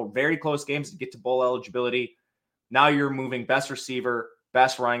couple very close games to get to bowl eligibility. Now you're moving best receiver,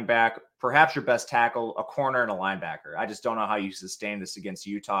 best running back, perhaps your best tackle, a corner, and a linebacker. I just don't know how you sustain this against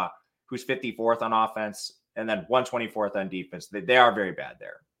Utah, who's 54th on offense. and then 124th on defense. They are very bad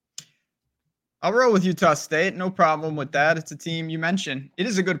there. I'll roll with Utah State. No problem with that. It's a team you mentioned. It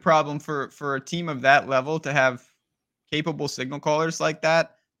is a good problem for a team of that level to have capable signal callers like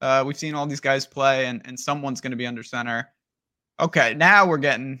that. We've seen all these guys play, and someone's going to be under center. Okay, now we're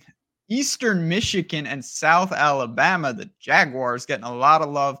getting Eastern Michigan and South Alabama. The Jaguars getting a lot of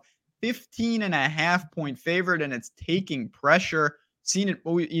love. 15.5-point favorite, and it's taking pressure. Seen it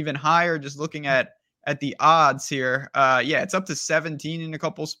even higher just looking at the odds here. Yeah, it's up to 17 in a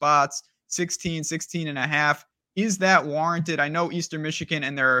couple spots. 16.5. Is that warranted? I know Eastern Michigan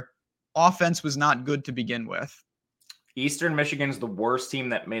and their offense was not good to begin with. Eastern Michigan's the worst team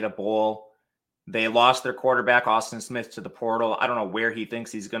that made a bowl. They lost their quarterback, Austin Smith, to the portal. I don't know where he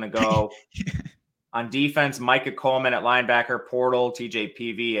thinks he's going to go. On defense, Micah Coleman at linebacker, portal, TJ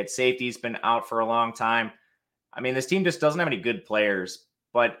PV at safety has been out for a long time. I mean, this team just doesn't have any good players.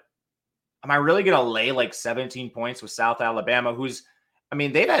 But am I really going to lay like 17 points with South Alabama, who's, I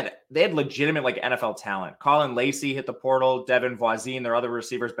mean, they had legitimate like NFL talent. Colin Lacey hit the portal. Devin Voisin, their other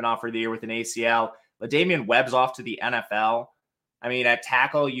receiver's been out for the year with an ACL. LaDamian Webb's off to the NFL. I mean, at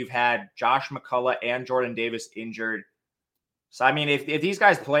tackle, you've had Josh McCullough and Jordan Davis injured. So, I mean, if these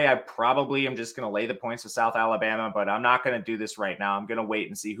guys play, I probably am just going to lay the points with South Alabama, but I'm not going to do this right now. I'm going to wait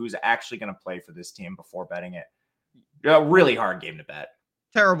and see who's actually going to play for this team before betting it. A really hard game to bet.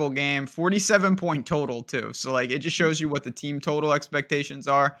 Terrible game. 47-point total, too. So, like, it just shows you what the team total expectations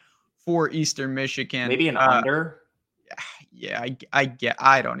are for Eastern Michigan. Maybe an under? Yeah,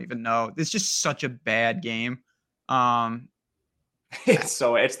 I don't even know. It's just such a bad game. It's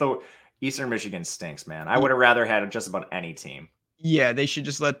the Eastern Michigan stinks, man. I would have rather had just about any team. Yeah, they should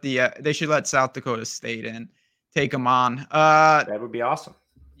just let South Dakota State in, take them on. That would be awesome.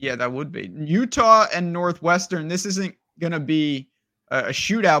 Yeah, that would be. Utah and Northwestern. This isn't gonna be a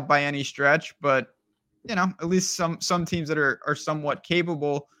shootout by any stretch, but you know, at least some teams that are somewhat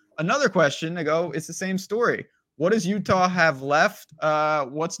capable. Another question to go. It's the same story. What does Utah have left?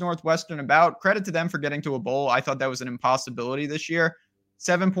 What's Northwestern about? Credit to them for getting to a bowl. I thought that was an impossibility this year.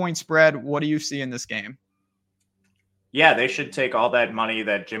 7-point spread. What do you see in this game? Yeah, they should take all that money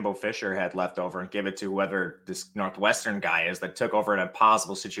that Jimbo Fisher had left over and give it to whoever this Northwestern guy is that took over an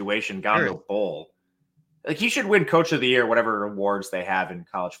impossible situation, got into a bowl. Like, he should win Coach of the Year, whatever awards they have in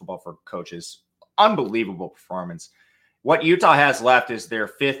college football for coaches. Unbelievable performance. What Utah has left is their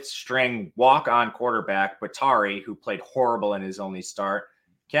fifth-string walk-on quarterback, Batari, who played horrible in his only start.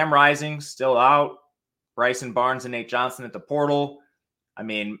 Cam Rising still out. Bryson Barnes and Nate Johnson at the portal. I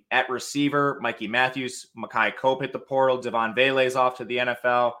mean, at receiver, Mikey Matthews, Makai Cope hit the portal. Devon Vele's off to the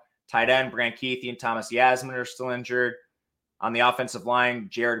NFL. Tight end, Brant Keithy and Thomas Yasmin are still injured. On the offensive line,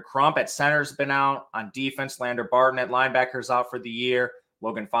 Jared Crump at center's been out. On defense, Lander Barton at linebacker's out for the year.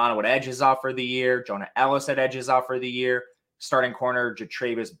 Logan Fano at edge is out for the year. Jonah Ellis at edge is out for the year. Starting corner,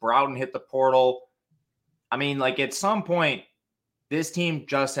 Jatravis Broughton hit the portal. I mean, like, at some point, this team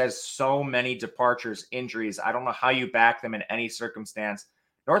just has so many departures, injuries. I don't know how you back them in any circumstance.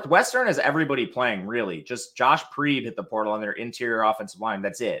 Northwestern has everybody playing, really. Just Josh Preeb hit the portal on their interior offensive line.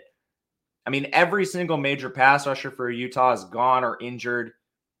 That's it. I mean, every single major pass rusher for Utah is gone or injured.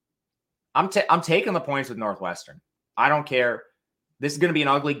 I'm taking the points with Northwestern. I don't care. This is going to be an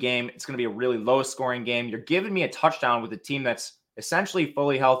ugly game. It's going to be a really low-scoring game. You're giving me a touchdown with a team that's essentially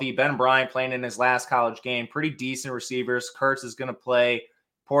fully healthy. Ben Bryant playing in his last college game. Pretty decent receivers. Kurtz is going to play.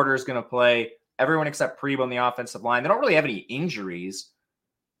 Porter is going to play. Everyone except Preeb on the offensive line. They don't really have any injuries.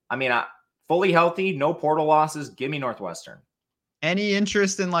 I mean, fully healthy, no portal losses. Give me Northwestern. Any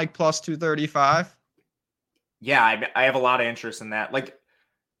interest in like plus 235? Yeah, I have a lot of interest in that. Like,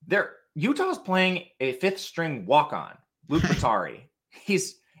 Utah's playing a fifth-string walk-on, Luke Batari.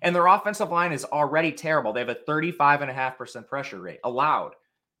 And their offensive line is already terrible. They have a 35.5% pressure rate allowed.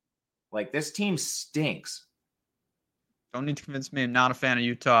 Like, this team stinks. Don't need to convince me. I'm not a fan of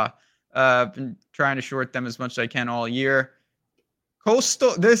Utah. I've been trying to short them as much as I can all year.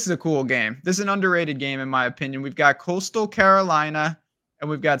 Coastal, this is a cool game. This is an underrated game, in my opinion. We've got Coastal Carolina, and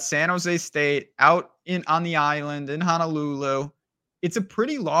we've got San Jose State out on the island in Honolulu. It's a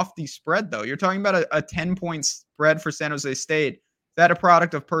pretty lofty spread, though. You're talking about a 10-point spread for San Jose State. Is that a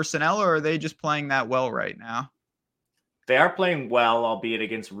product of personnel, or are they just playing that well right now? They are playing well, albeit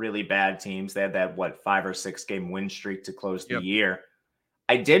against really bad teams. They had that, 5 or 6 game win streak to close the year.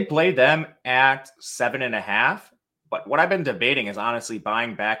 I did play them at 7.5. But what I've been debating is honestly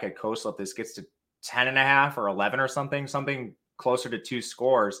buying back at Coastal if this gets to 10.5 or 11 or something closer to 2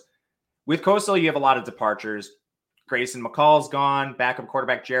 scores. With Coastal, you have a lot of departures. Grayson McCall's gone. Backup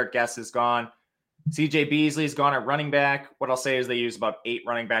quarterback Jarrett Guest is gone. CJ Beasley's gone at running back. What I'll say is they use about 8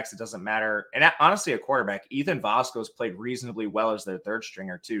 running backs. It doesn't matter. And honestly, a quarterback, Ethan Vasco's played reasonably well as their third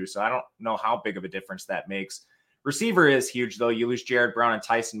stringer too. So I don't know how big of a difference that makes. Receiver is huge though. You lose Jared Brown and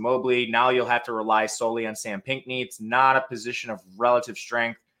Tyson Mobley. Now you'll have to rely solely on Sam Pinckney. It's not a position of relative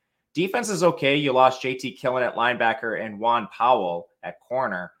strength. Defense is okay. You lost JT Killen at linebacker and Juan Powell at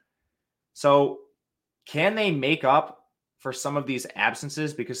corner. So can they make up for some of these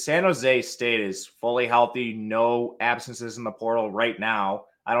absences? Because San Jose State is fully healthy, no absences in the portal right now.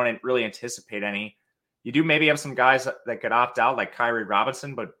 I don't really anticipate any. You do maybe have some guys that could opt out, like Kyrie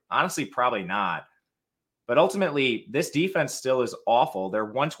Robinson, but honestly, probably not. But ultimately, this defense still is awful. They're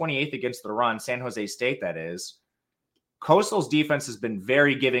 128th against the run, San Jose State, that is. Coastal's defense has been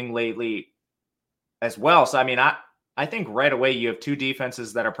very giving lately as well. So, I mean, I think right away you have two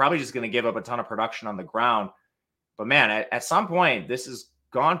defenses that are probably just going to give up a ton of production on the ground. But man, at some point, this has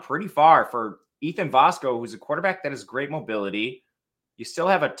gone pretty far for Ethan Vasco, who's a quarterback that has great mobility. You still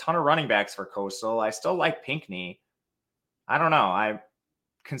have a ton of running backs for Coastal. I still like Pinckney. I don't know. I'm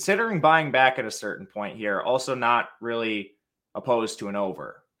considering buying back at a certain point here. Also not really opposed to an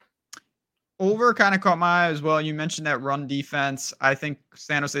over. Over kind of caught my eye as well. You mentioned that run defense. I think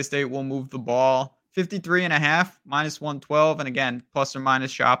San Jose State will move the ball. 53.5, -112. And again, plus or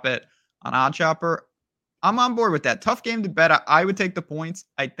minus shop it on Odd Chopper. I'm on board with that. Tough game to bet. I would take the points.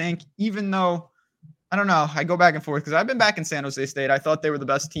 I think, even though, I don't know, I go back and forth because I've been back in San Jose State. I thought they were the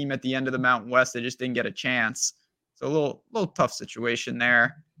best team at the end of the Mountain West. They just didn't get a chance. So a little tough situation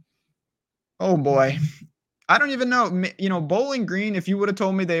there. Oh boy. I don't even know. You know, Bowling Green, if you would have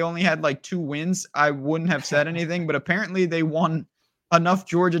told me they only had like 2 wins, I wouldn't have said anything. But apparently they won enough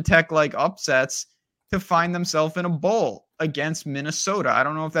Georgia Tech like upsets to find themselves in a bowl against Minnesota. I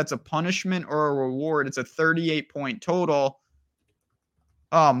don't know if that's a punishment or a reward. It's a 38-point total.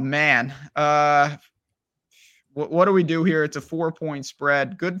 Oh man. What do we do here? It's a 4-point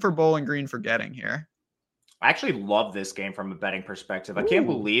spread. Good for Bowling Green for getting here. I actually love this game from a betting perspective. I Ooh. Can't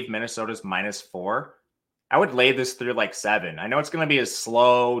believe Minnesota's -4. I would lay this through like 7. I know it's going to be a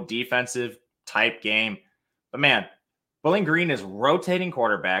slow defensive type game, but man, Bowling Green is rotating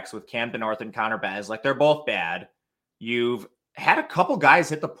quarterbacks with Cam North and Connor Bez. Like, they're both bad. You've had a couple guys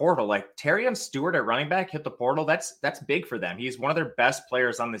hit the portal, like Terrion Stewart at running back hit the portal. That's big for them. He's one of their best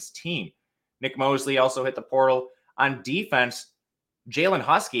players on this team. Nick Mosley also hit the portal. On defense, Jalen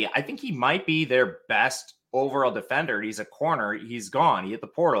Husky, I think he might be their best overall defender. He's a corner. He's gone. He hit the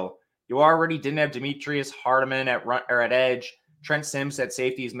portal. You already didn't have Demetrius Hardiman at edge. Trent Sims at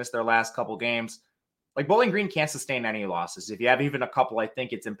safety. He's missed their last couple games. Like, Bowling Green can't sustain any losses. If you have even a couple, I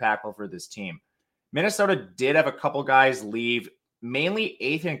think it's impactful for this team. Minnesota did have a couple guys leave, mainly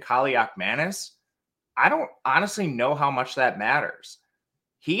Ethan Kaliakmanis. I don't honestly know how much that matters.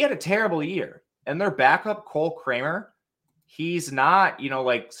 He had a terrible year. And their backup, Cole Kramer, he's not,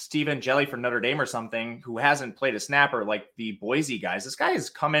 like Steven Jelly for Notre Dame or something, who hasn't played a snapper like the Boise guys. This guy has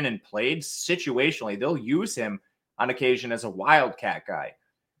come in and played situationally. They'll use him on occasion as a wildcat guy.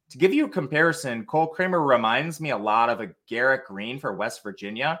 To give you a comparison, Cole Kramer reminds me a lot of a Garrett Green for West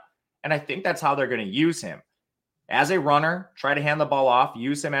Virginia, and I think that's how they're going to use him. As a runner, try to hand the ball off,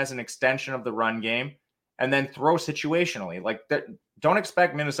 use him as an extension of the run game, and then throw situationally. Like, don't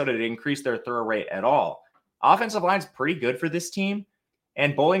expect Minnesota to increase their throw rate at all. Offensive line's pretty good for this team,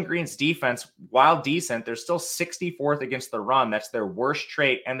 and Bowling Green's defense, while decent, they're still 64th against the run. That's their worst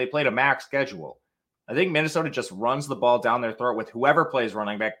trait, and they played a max schedule. I think Minnesota just runs the ball down their throat with whoever plays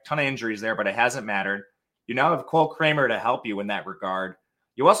running back. Ton of injuries there, but it hasn't mattered. You now have Cole Kramer to help you in that regard.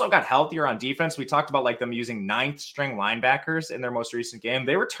 You also got healthier on defense. We talked about like them using 9th string linebackers in their most recent game.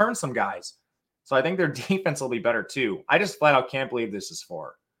 They returned some guys. So I think their defense will be better too. I just flat out can't believe this is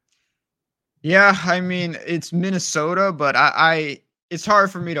 4. Yeah, I mean, it's Minnesota, but it's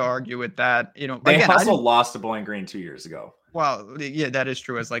hard for me to argue with that. They again, also lost to Bowling Green 2 years ago. Well, yeah, that is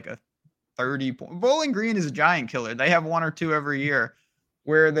true. As like a 30-point. Bowling Green is a giant killer. They have 1 or 2 every year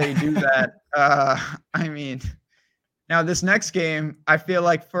where they do that. I mean, now this next game, I feel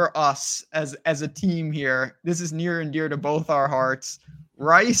like for us as a team here, this is near and dear to both our hearts.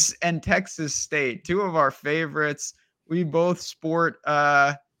 Rice and Texas State, 2 of our favorites. We both sport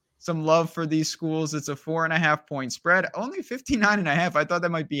some love for these schools. It's a 4.5-point spread, only 59.5. I thought that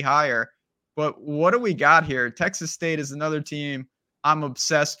might be higher, but what do we got here? Texas State is another team I'm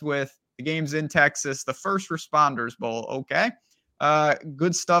obsessed with. The game's in Texas, the First Responders Bowl. Okay.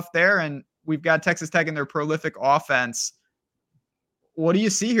 Good stuff there. And we've got Texas Tech in their prolific offense. What do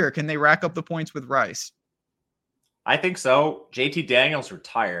you see here? Can they rack up the points with Rice? I think so. JT Daniels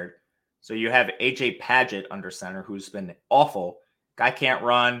retired. So you have AJ Padgett under center, who's been awful. Guy can't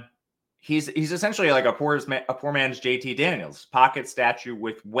run. he's essentially like a poor man's JT Daniels, pocket statue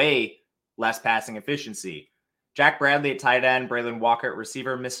with way less passing efficiency. Jack Bradley at tight end, Braylon Walker at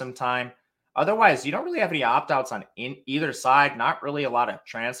receiver missed some time. Otherwise, you don't really have any opt-outs on either side. Not really a lot of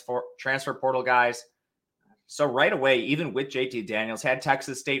transfer portal guys. So right away, even with JT Daniels, had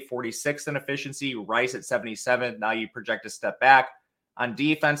Texas State 46th in efficiency, Rice at 77th. Now you project a step back. On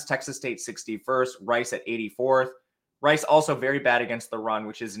defense, Texas State 61st, Rice at 84th. Rice also very bad against the run,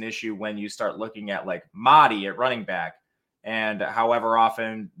 which is an issue when you start looking at like Mahdi at running back and however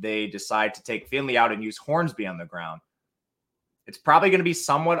often they decide to take Finley out and use Hornsby on the ground. It's probably going to be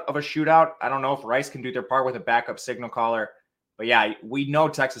somewhat of a shootout. I don't know if Rice can do their part with a backup signal caller. But yeah, we know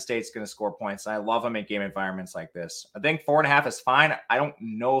Texas State's going to score points. I love them in game environments like this. I think 4.5 is fine. I don't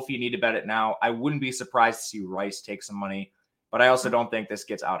know if you need to bet it now. I wouldn't be surprised to see Rice take some money, but I also don't think this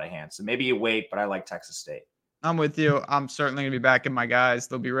gets out of hand. So maybe you wait, but I like Texas State. I'm with you. I'm certainly going to be backing my guys.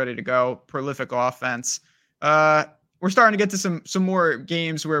 They'll be ready to go. Prolific offense. We're starting to get to some more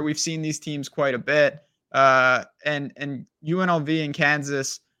games where we've seen these teams quite a bit. And UNLV and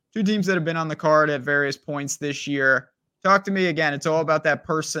Kansas, two teams that have been on the card at various points this year. Talk to me again. It's all about that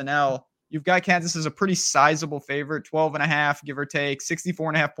personnel. You've got Kansas as a pretty sizable favorite, 12.5, give or take,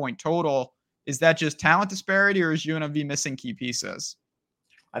 64.5 point total. Is that just talent disparity, or is UNLV missing key pieces?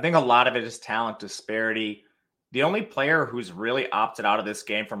 I think a lot of it is talent disparity. The only player who's really opted out of this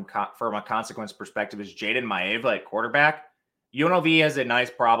game from a consequence perspective is Jaden Maeva at quarterback. UNLV has a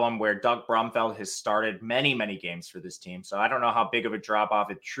nice problem where Doug Brumfeld has started many, many games for this team. So I don't know how big of a drop-off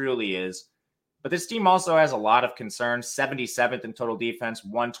it truly is. But this team also has a lot of concerns. 77th in total defense,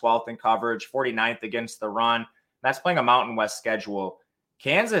 112th in coverage, 49th against the run. That's playing a Mountain West schedule.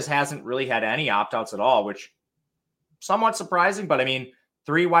 Kansas hasn't really had any opt-outs at all, which somewhat surprising. But I mean,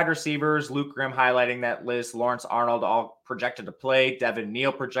 3 wide receivers, Luke Grimm highlighting that list, Lawrence Arnold all projected to play, Devin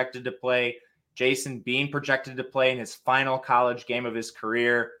Neal projected to play, Jason Bean projected to play in his final college game of his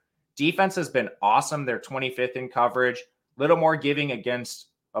career. Defense has been awesome. They're 25th in coverage, little more giving against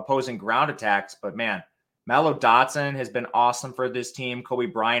opposing ground attacks, but man, Mello Dotson has been awesome for this team. Kobe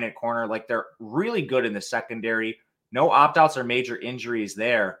Bryant at corner, like they're really good in the secondary. No opt-outs or major injuries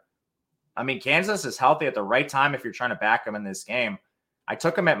there. I mean, Kansas is healthy at the right time if you're trying to back them in this game. I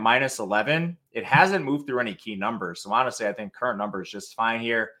took them at -11. It hasn't moved through any key numbers. So honestly, I think current number is just fine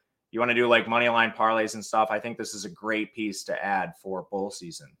here. You want to do like money line parlays and stuff. I think this is a great piece to add for bowl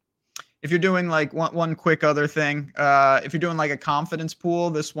season. If you're doing like one quick other thing, if you're doing like a confidence pool,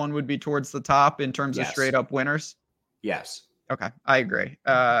 this one would be towards the top in terms of straight up winners. Yes. Okay. I agree.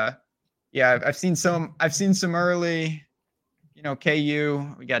 Yeah, I've seen some early,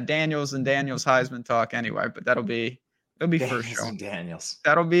 KU, we got Daniels and Daniels Heisman talk anyway, but that'll be first show. Daniels.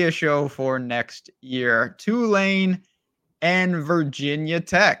 That'll be a show for next year. Tulane and Virginia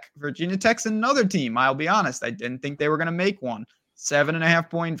Tech. Virginia Tech's another team. I'll be honest. I didn't think they were going to make one. 7.5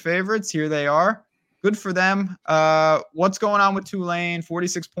 point favorites. Here they are. Good for them. What's going on with Tulane?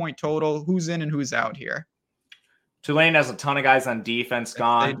 46 point total. Who's in and who's out here? Tulane has a ton of guys on defense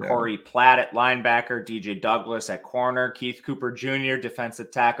gone. Corey Platt at linebacker, DJ Douglas at corner, Keith Cooper Jr. defensive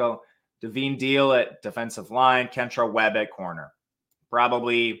tackle, Devine Deal at defensive line, Kentrell Webb at corner.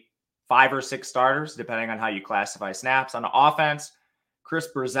 Probably 5 or 6 starters, depending on how you classify snaps. On the offense, Chris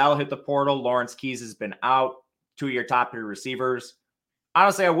Brazell hit the portal. Lawrence Keys has been out. 2 of your top 3 receivers.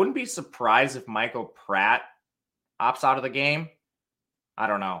 Honestly, I wouldn't be surprised if Michael Pratt opts out of the game. I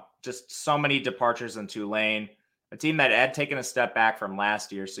don't know. Just so many departures in Tulane. A team that had taken a step back from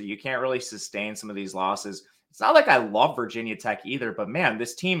last year, so you can't really sustain some of these losses. It's not like I love Virginia Tech either, but man,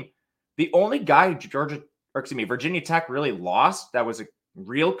 this team, the only guy Virginia Tech really lost that was a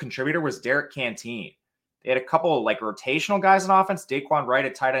real contributor was Derek Canteen. They had a couple of like rotational guys on offense, Daquan Wright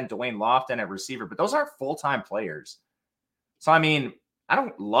at tight end, Dwayne Lofton at receiver, but those aren't full-time players. So, I mean, I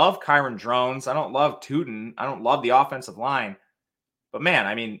don't love Kyron Drones. I don't love Tootin. I don't love the offensive line. But man,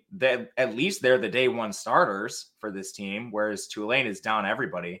 I mean, at least they're the day one starters for this team, whereas Tulane is down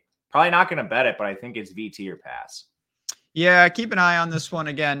everybody. Probably not going to bet it, but I think it's VT or pass. Yeah, keep an eye on this one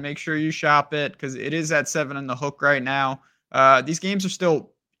again. Make sure you shop it because it is at 7 in the hook right now. These games are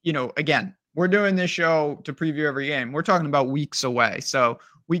still, again, we're doing this show to preview every game. We're talking about weeks away. So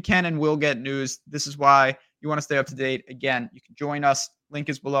we can and will get news. This is why you want to stay up to date. Again, you can join us. Link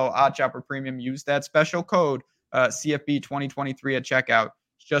is below. OddsShopper Premium. Use that special code CFB 2023 at checkout.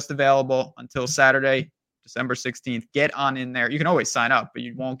 It's just available until Saturday, December 16th. Get on in there. You can always sign up, but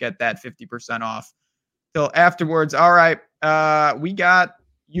you won't get that 50% off till afterwards. All right. We got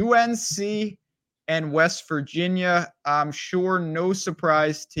UNC and West Virginia. I'm sure no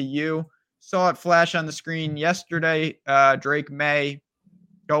surprise to you. Saw it flash on the screen yesterday. Drake May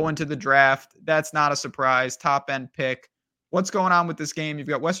go into the draft. That's not a surprise. Top end pick. What's going on with this game? You've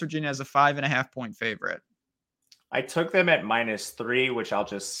got West Virginia as a 5.5-point favorite. I took them at -3, which I'll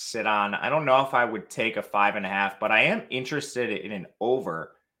just sit on. I don't know if I would take a 5.5, but I am interested in an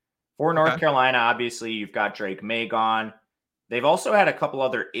over. For North Carolina, obviously, you've got Drake May gone. They've also had a couple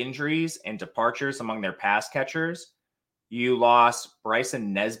other injuries and departures among their pass catchers. You lost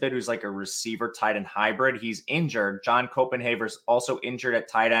Bryson Nesbitt, who's like a receiver tight end hybrid. He's injured. John Copenhaver's also injured at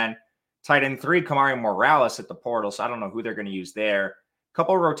tight end. Tight end 3, Kamari Morales at the portal, so I don't know who they're going to use there. A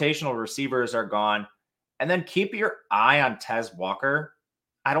couple of rotational receivers are gone. And then keep your eye on Tez Walker.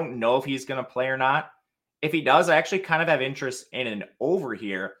 I don't know if he's going to play or not. If he does, I actually kind of have interest in an over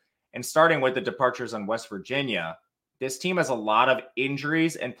here. And starting with the departures on West Virginia, this team has a lot of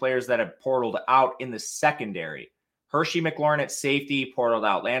injuries and players that have portaled out in the secondary. Hershey McLaurin at safety, portaled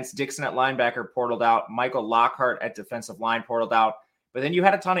out. Lance Dixon at linebacker, portaled out. Michael Lockhart at defensive line, portaled out. But then you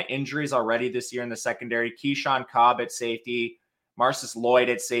had a ton of injuries already this year in the secondary. Keyshawn Cobb at safety. Marcus Lloyd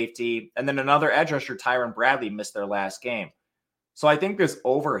at safety, and then another edge rusher, Tyron Bradley, missed their last game. So I think this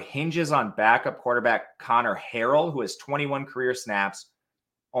over hinges on backup quarterback Connor Harrell, who has 21 career snaps,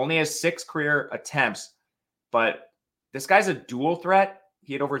 only has 6 career attempts, but this guy's a dual threat.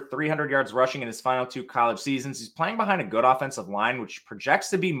 He had over 300 yards rushing in his final 2 college seasons. He's playing behind a good offensive line, which projects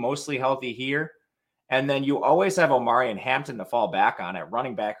to be mostly healthy here. And then you always have Omarion Hampton to fall back on at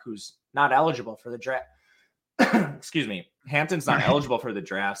running back, who's not eligible for the draft. Excuse me. Hampton's not eligible for the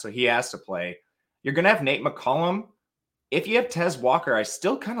draft, so he has to play. You're going to have Nate McCollum. If you have Tez Walker, I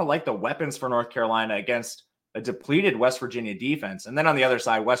still kind of like the weapons for North Carolina against a depleted West Virginia defense. And then on the other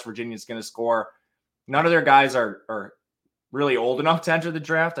side, West Virginia is going to score. None of their guys are really old enough to enter the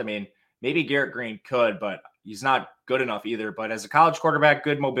draft. I mean, maybe Garrett Green could, but he's not good enough either. But as a college quarterback,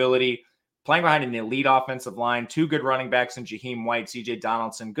 good mobility, playing behind an elite offensive line, 2 good running backs in Jaheim White, CJ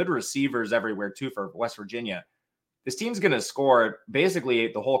Donaldson, good receivers everywhere too for West Virginia. This team's going to score.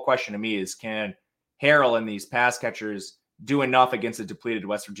 Basically, the whole question to me is, can Harrell and these pass catchers do enough against a depleted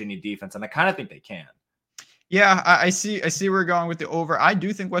West Virginia defense? And I kind of think they can. Yeah, I see where we're going with the over. I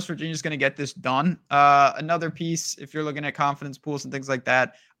do think West Virginia is going to get this done. Another piece, if you're looking at confidence pools and things like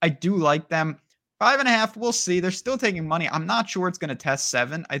that, I do like them. 5.5, we'll see. They're still taking money. I'm not sure it's going to test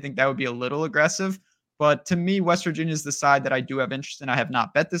 7. I think that would be a little aggressive. But to me, West Virginia is the side that I do have interest in. I have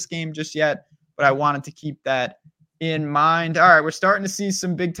not bet this game just yet, but I wanted to keep that in mind. All right, we're starting to see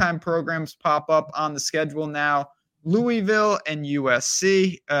some big-time programs pop up on the schedule now. Louisville and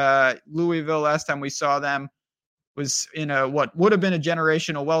USC. Louisville, last time we saw them, was in a what would have been a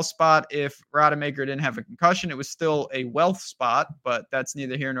generational wealth spot if Rodemaker didn't have a concussion. It was still a wealth spot, but that's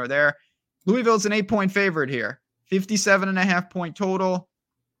neither here nor there. Louisville's an 8-point favorite here. 57.5-point total.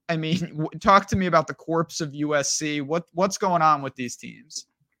 I mean, talk to me about the corpse of USC. What's going on with these teams?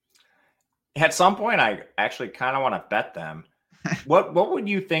 At some point, I actually kind of want to bet them. What would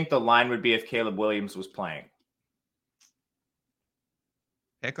you think the line would be if Caleb Williams was playing?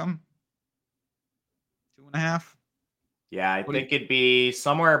 Pick them. 2.5. Yeah, I think it'd be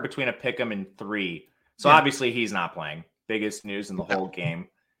somewhere between a pick 'em and 3. So obviously he's not playing. Biggest news in the whole game.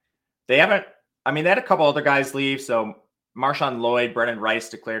 They had a couple other guys leave. So Marshawn Lloyd, Brennan Rice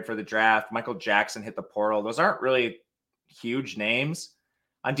declared for the draft. Michael Jackson hit the portal. Those aren't really huge names.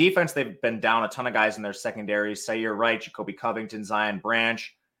 On defense, they've been down a ton of guys in their secondaries. Sayer Wright, Jacoby Covington, Zion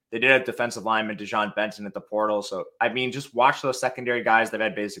Branch. They did have defensive lineman Dejon Benton at the portal. So, I mean, just watch those secondary guys. They've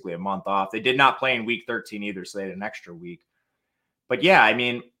had basically a month off. They did not play in week 13 either, so they had an extra week. But, yeah, I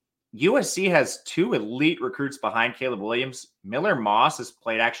mean, USC has 2 elite recruits behind Caleb Williams. Miller Moss has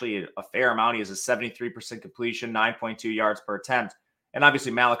played actually a fair amount. He has a 73% completion, 9.2 yards per attempt. And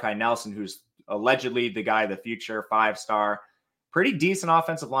obviously Malachi Nelson, who's allegedly the guy of the future, 5-star. Pretty decent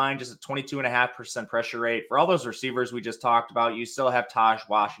offensive line, just a 22.5% pressure rate. For all those receivers we just talked about, you still have Taj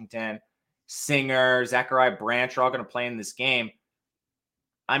Washington, Singer, Zachariah Branch are all going to play in this game.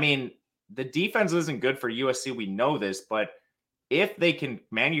 I mean, the defense isn't good for USC. We know this, but if they can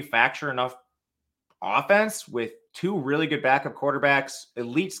manufacture enough offense with 2 really good backup quarterbacks,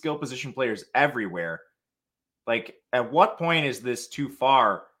 elite skill position players everywhere, like at what point is this too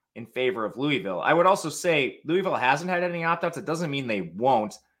far in favor of Louisville? I would also say Louisville hasn't had any opt-outs. It doesn't mean they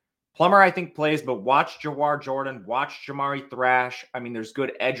won't. Plummer, I think, plays, but watch Jawar Jordan, watch Jamari Thrash. I mean, there's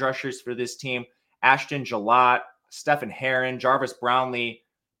good edge rushers for this team. Ashton Jalot, Stephen Herron, Jarvis Brownlee.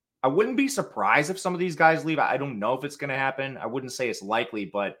 I wouldn't be surprised if some of these guys leave. I don't know if it's going to happen. I wouldn't say it's likely,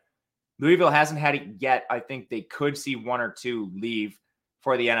 but Louisville hasn't had it yet. I think they could see 1 or 2 leave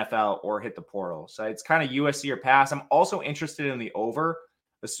for the NFL or hit the portal. So it's kind of USC or pass. I'm also interested in the over,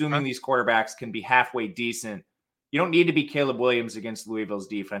 assuming these quarterbacks can be halfway decent You don't need to be Caleb Williams against Louisville's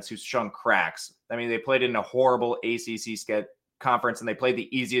defense, who's shown cracks. I mean, they played in a horrible ACC conference, and they played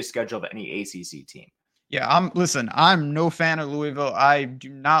the easiest schedule of any ACC team. Yeah, I'm no fan of Louisville. I do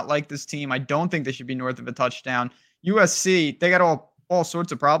not like this team. I don't think they should be north of a touchdown. USC, they got all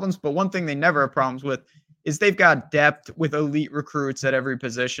sorts of problems, but one thing they never have problems with is they've got depth with elite recruits at every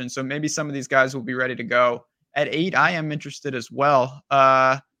position. So maybe some of these guys will be ready to go. At 8, I am interested as well.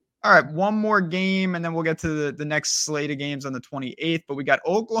 All right, one more game, and then we'll get to the next slate of games on the 28th. But we got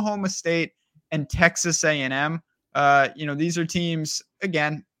Oklahoma State and Texas A&M. These are teams,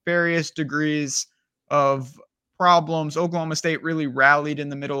 again, various degrees of problems. Oklahoma State really rallied in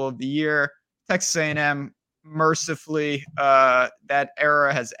the middle of the year. Texas A&M, mercifully, that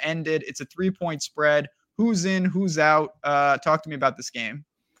era has ended. It's a 3-point spread. Who's in, who's out? Talk to me about this game.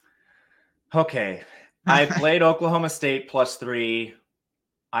 Okay. I played Oklahoma State +3.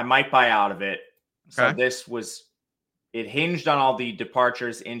 I might buy out of it. Okay. So it hinged on all the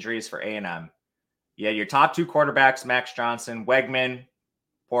departures, injuries for A&M. Yeah, your top 2 quarterbacks, Max Johnson, Wegman,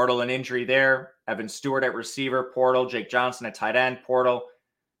 portal and injury there. Evan Stewart at receiver, portal. Jake Johnson at tight end, portal.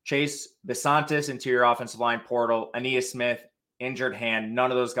 Chase Besantis, interior offensive line, portal. Aeneas Smith, injured hand.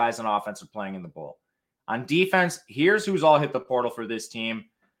 None of those guys on offense are playing in the bowl. On defense, here's who's all hit the portal for this team.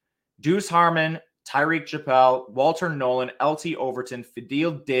 Deuce Harmon, Tyreek Chappelle, Walter Nolan, LT Overton,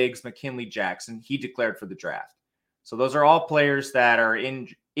 Fadil Diggs, McKinley Jackson. He declared for the draft. So those are all players that are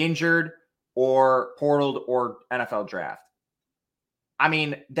injured or portaled or NFL draft. I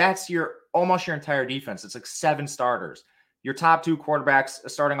mean, that's almost your entire defense. It's like 7 starters. Your top 2 quarterbacks, a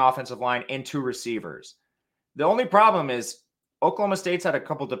starting offensive line, and 2 receivers. The only problem is Oklahoma State's had a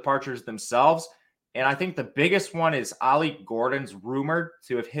couple departures themselves, and I think the biggest one is Ollie Gordon's rumored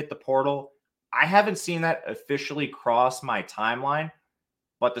to have hit the portal. I haven't seen that officially cross my timeline,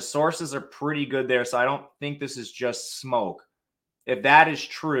 but the sources are pretty good there, so I don't think this is just smoke. If that is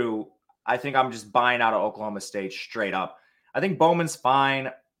true, I think I'm just buying out of Oklahoma State straight up. I think Bowman's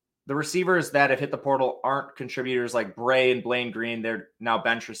fine. The receivers that have hit the portal aren't contributors like Bray and Blaine Green. They're now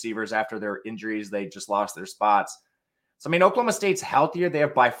bench receivers after their injuries. They just lost their spots. So, I mean, Oklahoma State's healthier. They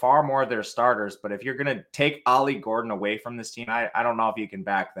have by far more of their starters, but if you're going to take Ollie Gordon away from this team, I don't know if you can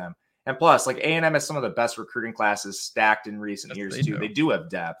back them. And plus, like A&M has some of the best recruiting classes stacked in recent years, too. They do have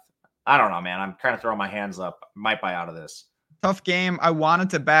depth. I don't know, man. I'm kind of throwing my hands up. Might buy out of this. Tough game. I wanted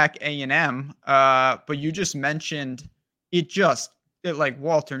to back A&M, but you just mentioned like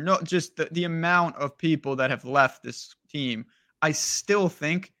Walter. No, just the amount of people that have left this team. I still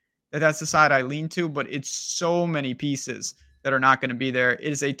think that's the side I lean to, but it's so many pieces that are not going to be there.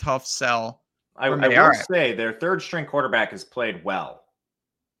 It is a tough sell. I will say their 3rd-string quarterback has played well.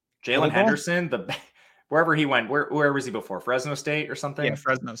 Jalen Henderson, wherever he went, where was he before? Fresno State or something? Yeah,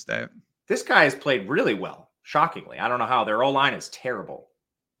 Fresno State. This guy has played really well, shockingly. I don't know how. Their O-line is terrible.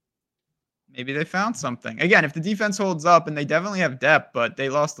 Maybe they found something. Again, if the defense holds up, and they definitely have depth, but they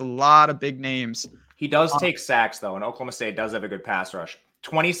lost a lot of big names. He does take sacks, though, and Oklahoma State does have a good pass rush.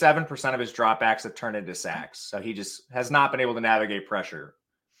 27% of his dropbacks have turned into sacks, so he just has not been able to navigate pressure.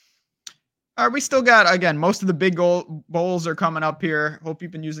 All right, we still got, again, most of the big bowls are coming up here. Hope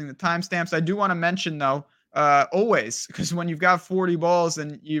you've been using the timestamps. I do want to mention, though, always, because when you've got 40 balls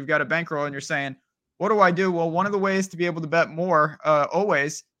and you've got a bankroll and you're saying, what do I do? Well, one of the ways to be able to bet more,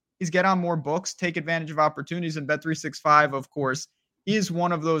 always, is get on more books, take advantage of opportunities, and Bet365, of course, is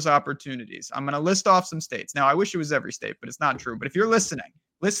one of those opportunities. I'm going to list off some states. Now, I wish it was every state, but it's not true. But if you're listening,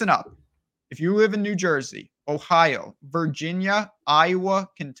 listen up. If you live in New Jersey, Ohio, Virginia, Iowa,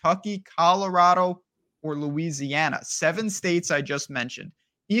 Kentucky, Colorado, or Louisiana, 7 states I just mentioned,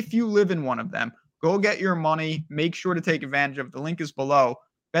 if you live in one of them, go get your money. Make sure to take advantage of it. The link is below.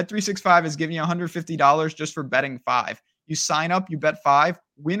 Bet365 is giving you $150 just for betting 5. You sign up, you bet 5,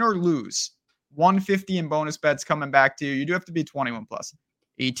 win or lose, $150 in bonus bets coming back to you. You do have to be 21 plus,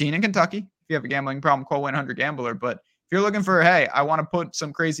 18 in Kentucky. If you have a gambling problem, call 1-800-GAMBLER. But if you're looking for, hey, I want to put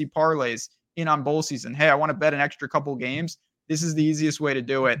some crazy parlays in on bowl season, hey, I want to bet an extra couple games, this is the easiest way to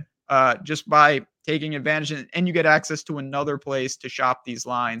do it, just by taking advantage. And you get access to another place to shop these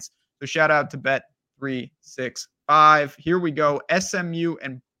lines. So shout out to Bet365. Here we go. SMU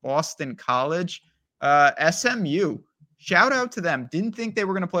and Boston College. SMU, shout out to them. Didn't think they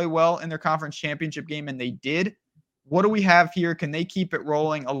were going to play well in their conference championship game, and they did. What do we have here? Can they keep it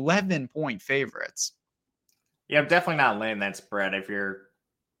rolling? 11-point favorites. Yeah, I'm definitely not laying that spread. If you're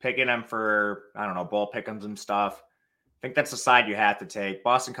picking them for, I don't know, bowl pick'ems and stuff, I think that's the side you have to take.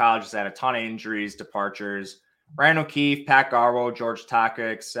 Boston College has had a ton of injuries, departures. Ryan O'Keefe, Pat Garwo, George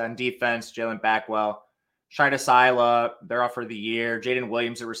Takix on defense, Jalen Backwell. Shida Sila, they're off for the year. Jaden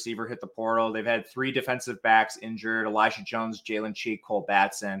Williams, a receiver, hit the portal. They've had 3 defensive backs injured: Elijah Jones, Jalen Cheek, Cole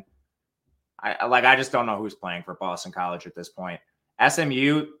Batson. I just don't know who's playing for Boston College at this point.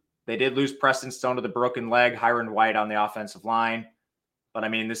 SMU, they did lose Preston Stone to the broken leg, Hiron White on the offensive line. But I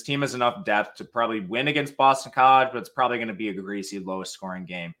mean, this team has enough depth to probably win against Boston College, but it's probably going to be a greasy, lowest scoring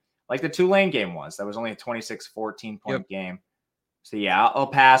game. Like the Tulane game was. That was only a 26-14 point game. So yeah, I'll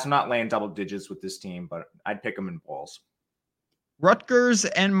pass. I'm not laying double digits with this team, but I'd pick them in bowls. Rutgers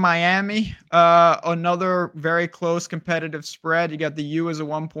and Miami, another very close competitive spread. You got the U as a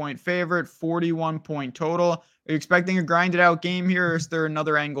 1-point favorite, 41-point total. Are you expecting a grinded out game here, or is there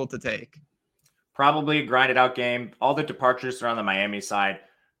another angle to take? Probably a grinded out game. All the departures are on the Miami side.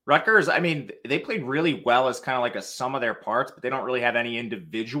 Rutgers, I mean, they played really well as kind of like a sum of their parts, but they don't really have any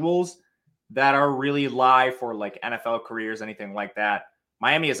individuals that are really live for like NFL careers, anything like that.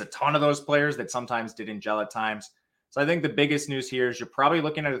 Miami has a ton of those players that sometimes didn't gel at times. So I think the biggest news here is you're probably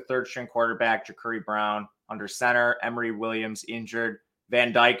looking at a third string quarterback, Ja'Cory Brown, under center, Emory Williams injured,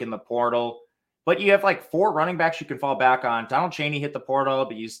 Van Dyke in the portal. But you have like 4 running backs you can fall back on. Donald Chaney hit the portal,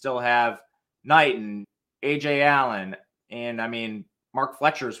 but you still have Knighton, AJ Allen, and I mean, Mark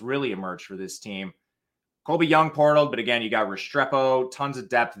Fletcher's really emerged for this team. Colby Young portal, but again, you got Restrepo, tons of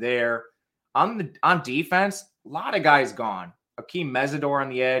depth there. On defense, a lot of guys gone. Akeem Mesidor on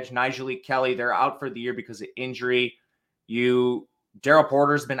the edge, Nigel Lee Kelly, they're out for the year because of injury. Daryl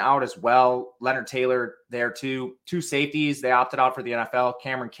Porter's been out as well. Leonard Taylor there too. 2 safeties, they opted out for the NFL.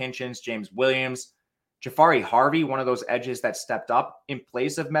 Cameron Kinchins, James Williams. Jafari Harvey, one of those edges that stepped up in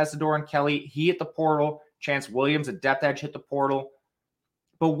place of Mesidor and Kelly. He hit the portal. Chance Williams, a depth edge, hit the portal.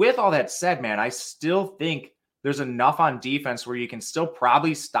 But with all that said, man, I still think there's enough on defense where you can still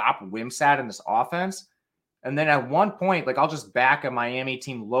probably stop Wimsatt in this offense. And then at one point, like I'll just back a Miami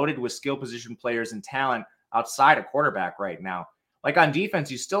team loaded with skill position players and talent outside of quarterback right now. Like on defense,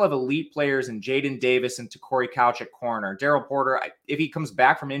 you still have elite players in Jaden Davis and Corey Couch at corner. Daryl Porter, if he comes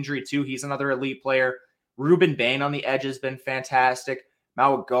back from injury too, he's another elite player. Ruben Bain on the edge has been fantastic.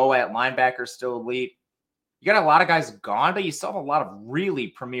 Mawagoa at linebacker still elite. You got a lot of guys gone, but you still have a lot of really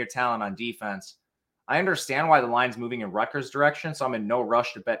premier talent on defense. I understand why the line's moving in Rutgers' direction, so I'm in no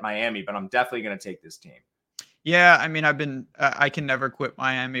rush to bet Miami, but I'm definitely going to take this team. Yeah, I mean, I can never quit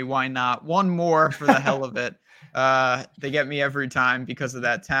Miami. Why not? One more for the hell of it. They get me every time because of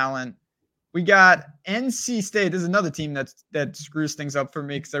that talent. We got NC State. This is another team that screws things up for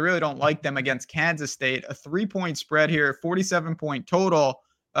me because I really don't like them against Kansas State. A 3-point spread here, 47-point total.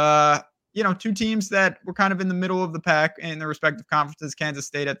 2 teams that were kind of in the middle of the pack in their respective conferences. Kansas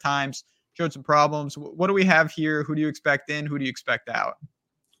State at times showed some problems. What do we have here? Who do you expect in? Who do you expect out?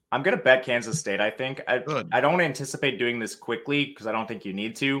 I'm going to bet Kansas State, I think. I don't anticipate doing this quickly because I don't think you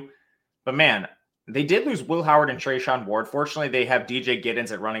need to. But, man, they did lose Will Howard and Trayshawn Ward. Fortunately, they have DJ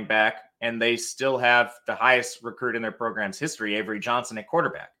Giddens at running back, and they still have the highest recruit in their program's history, Avery Johnson, at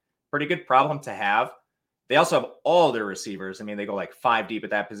quarterback. Pretty good problem to have. They also have all their receivers. I mean, they go like 5 deep at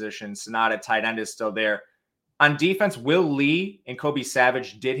that position. Sonata at tight end is still there. On defense, Will Lee and Kobe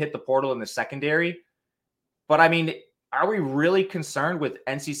Savage did hit the portal in the secondary. But, I mean, are we really concerned with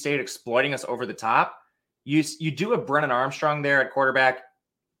NC State exploiting us over the top? You do have Brennan Armstrong there at quarterback.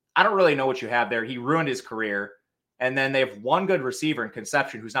 I don't really know what you have there. He ruined his career. And then they have one good receiver in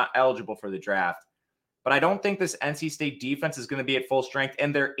Conception who's not eligible for the draft. But I don't think this NC State defense is going to be at full strength,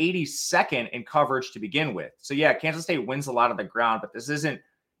 and they're 82nd in coverage to begin with. So, yeah, Kansas State wins a lot of the ground, but this isn't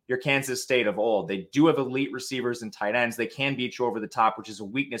your Kansas State of old. They do have elite receivers and tight ends. They can beat you over the top, which is a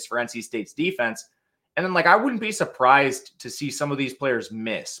weakness for NC State's defense. And then, I wouldn't be surprised to see some of these players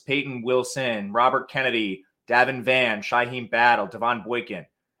miss. Peyton Wilson, Robert Kennedy, Davin Vann, Shaheem Battle, Devon Boykin,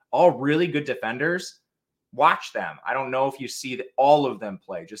 all really good defenders. Watch them. I don't know if you see all of them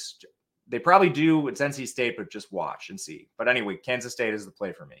play. They probably do. It's NC State, but just watch and see. But anyway, Kansas State is the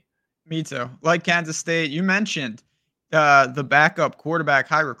play for me. Me too. Like Kansas State, you mentioned the backup quarterback,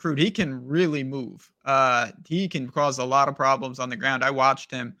 high recruit. He can really move. He can cause a lot of problems on the ground. I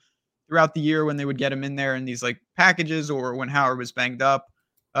watched him throughout the year when they would get him in there in these packages or when Howard was banged up.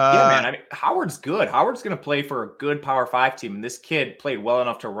 Yeah, man. I mean, Howard's good. Howard's going to play for a good Power 5 team, and this kid played well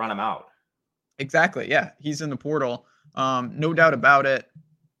enough to run him out. Exactly. Yeah, he's in the portal. No doubt about it.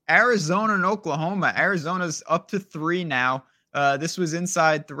 Arizona and Oklahoma. Arizona's up to 3 now. This was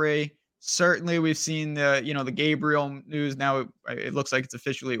inside 3. Certainly, we've seen the Gabriel news. Now it looks like it's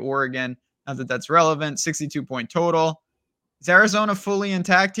officially Oregon. Not that that's relevant. 62-point total. Is Arizona fully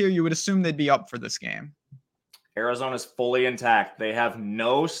intact here? You would assume they'd be up for this game. Arizona's fully intact. They have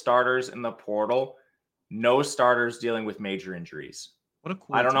no starters in the portal, no starters dealing with major injuries. What a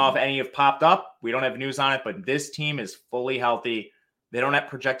I cool don't know if team. any have popped up. We don't have news on it, but this team is fully healthy. They don't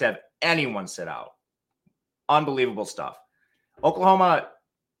project to have anyone sit out. Unbelievable stuff. Oklahoma,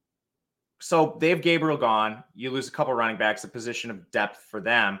 so they have Gabriel gone. You lose a couple running backs, a position of depth for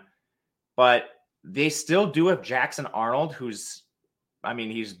them. But they still do have Jackson Arnold,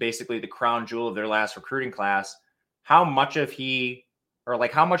 he's basically the crown jewel of their last recruiting class. How much of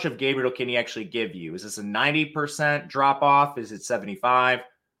Gabriel can he actually give you? Is this a 90% drop off? Is it 75?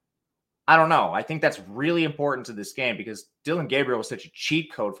 I don't know. I think that's really important to this game because Dylan Gabriel was such a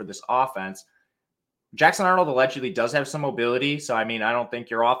cheat code for this offense. Jackson Arnold allegedly does have some mobility. So, I don't think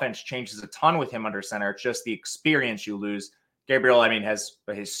your offense changes a ton with him under center. It's just the experience you lose. Gabriel, has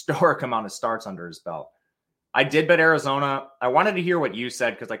a historic amount of starts under his belt. I did bet Arizona. I wanted to hear what you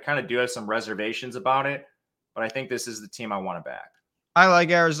said because I kind of do have some reservations about it, but I think this is the team I want to back. I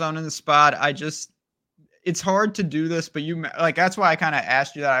like Arizona in the spot. It's hard to do this, but that's why I kind of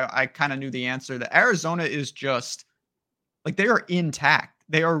asked you that. I kind of knew the answer that Arizona is just like, they are intact.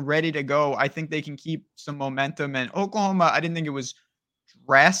 They are ready to go. I think they can keep some momentum. And Oklahoma, I didn't think it was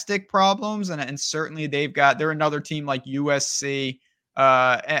drastic problems. And certainly they're another team like USC.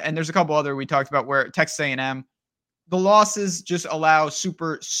 And there's a couple other we talked about where Texas A&M, the losses just allow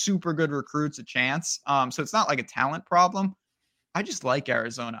super, super good recruits a chance. So it's not like a talent problem. I just like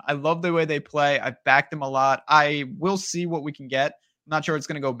Arizona. I love the way they play. I've backed them a lot. I will see what we can get. I'm not sure it's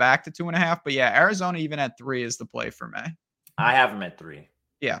going to go back to 2.5, but yeah, Arizona even at 3 is the play for me. I have them at 3.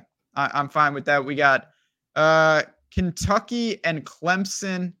 Yeah, I'm fine with that. We got Kentucky and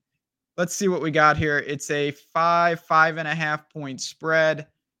Clemson. Let's see what we got here. It's a 5.5 point spread.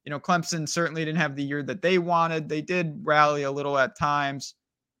 Clemson certainly didn't have the year that they wanted. They did rally a little at times.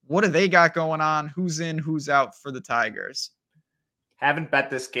 What do they got going on? Who's in, who's out for the Tigers? Haven't bet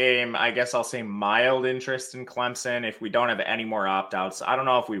this game. I guess I'll say mild interest in Clemson if we don't have any more opt-outs. I don't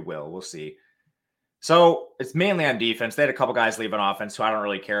know if we will. We'll see. So it's mainly on defense. They had a couple guys leave on offense who I don't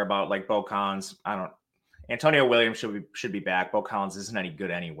really care about, like Bo Collins. Antonio Williams should be back. Bo Collins isn't any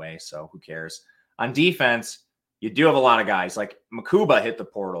good anyway, so who cares? On defense, you do have a lot of guys like Makuba hit the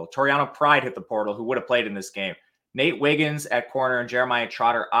portal. Toriano Pride hit the portal, who would have played in this game. Nate Wiggins at corner and Jeremiah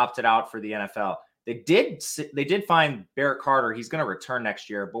Trotter opted out for the NFL. They did find Barrett Carter. He's going to return next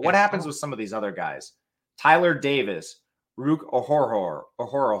year. But what happens with some of these other guys? Tyler Davis, Rook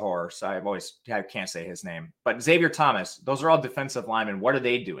Ohorhor. So I can't say his name. But Xavier Thomas, those are all defensive linemen. What are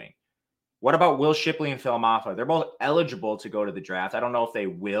they doing? What about Will Shipley and Phil Maffa? They're both eligible to go to the draft. I don't know if they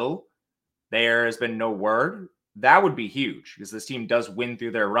will. There has been no word. That would be huge because this team does win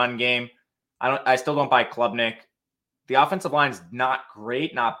through their run game. I still don't buy Klubnik. The offensive line's not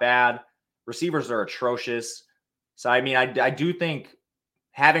great, not bad. Receivers are atrocious. So, I do think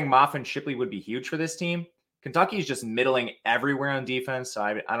having Maffa and Shipley would be huge for this team. Kentucky is just middling everywhere on defense. So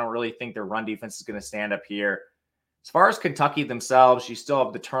I don't really think their run defense is going to stand up here. As far as Kentucky themselves, you still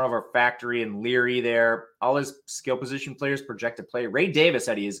have the turnover factory and Leary there. All his skill position players project to play. Ray Davis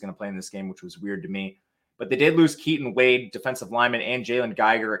said he is going to play in this game, which was weird to me. But they did lose Keaton Wade, defensive lineman, and Jalen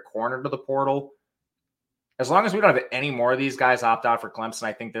Geiger at corner to the portal. As long as we don't have any more of these guys opt out for Clemson,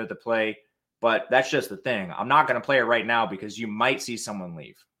 I think they're the play. But that's just the thing. I'm not going to play it right now because you might see someone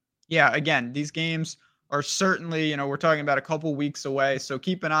leave. Yeah, again, these games are certainly, we're talking about a couple weeks away. So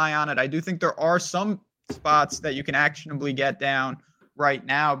keep an eye on it. I do think there are some spots that you can actionably get down right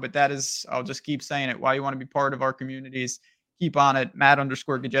now, but that is, I'll just keep saying it, why you want to be part of our communities. Keep on it.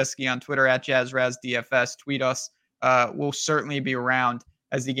 Matt_Gajewski on Twitter at JazzRazDFS. Tweet us. We'll certainly be around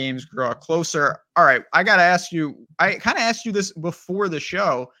as the games grow closer. All right, I got to ask you, I kind of asked you this before the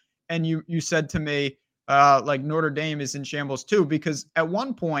show, and you said to me, like Notre Dame is in shambles too, because at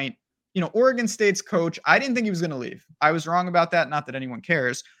one point, Oregon State's coach, I didn't think he was going to leave. I was wrong about that. Not that anyone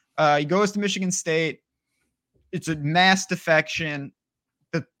cares. He goes to Michigan State. It's a mass defection.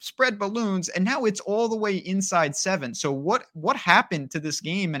 The spread balloons, and now it's all the way inside 7. So what happened to this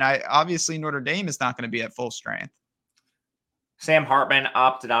game? And obviously Notre Dame is not going to be at full strength. Sam Hartman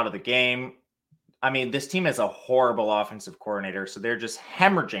opted out of the game. This team is a horrible offensive coordinator, so they're just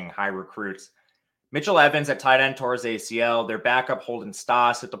hemorrhaging high recruits. Mitchell Evans at tight end tore his ACL. Their backup Holden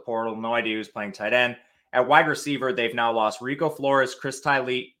Stoss at the portal. No idea who's playing tight end. At wide receiver, they've now lost Rico Flores, Chris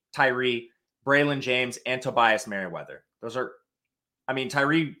Tyree, Braylon James, and Tobias Merriweather. Those are,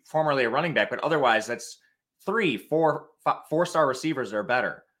 Tyree, formerly a running back, but otherwise that's 4-star receivers that are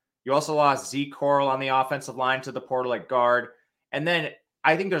better. You also lost Zeke Coral on the offensive line to the portal at guard. And then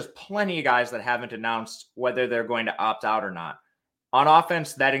I think there's plenty of guys that haven't announced whether they're going to opt out or not. On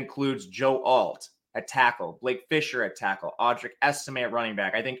offense, that includes Joe Alt at tackle, Blake Fisher at tackle, Audric Estime at running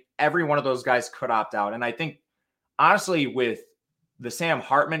back. I think every one of those guys could opt out. And I think, honestly, with the Sam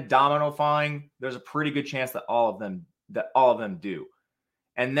Hartman domino falling, there's a pretty good chance that all of them do.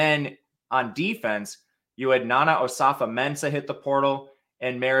 And then on defense, you had Nana Osafa-Mensah hit the portal,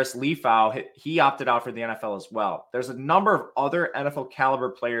 and Maris Leafau, he opted out for the NFL as well. There's a number of other NFL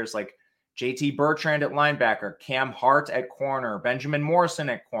caliber players like JT Bertrand at linebacker, Cam Hart at corner, Benjamin Morrison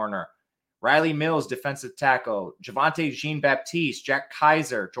at corner, Riley Mills, defensive tackle, Javonte Jean-Baptiste, Jack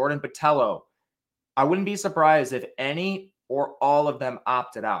Kaiser, Jordan Botello. I wouldn't be surprised if any or all of them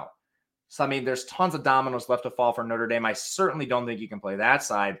opted out. So, I mean, there's tons of dominoes left to fall for Notre Dame. I certainly don't think you can play that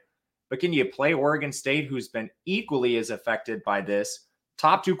side. But can you play Oregon State, who's been equally as affected by this?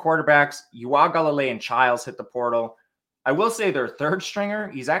 Top two quarterbacks, Uiagalelei and Childs hit the portal. I will say their third stringer,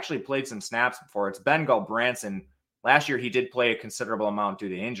 he's actually played some snaps before. It's Ben Gulbranson. Last year, he did play a considerable amount due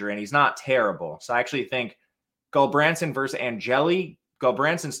to injury, and he's not terrible. So I actually think Gulbranson versus Angeli,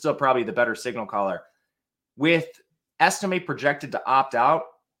 Gulbranson's still probably the better signal caller. With Estimate projected to opt out,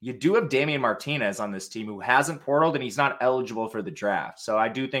 you do have Damian Martinez on this team who hasn't portaled, and he's not eligible for the draft. So I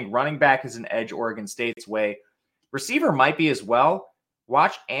do think running back is an edge Oregon State's way. Receiver might be as well.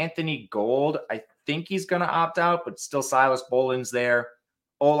 Watch Anthony Gold. I think he's going to opt out, but still Silas Bolin's there.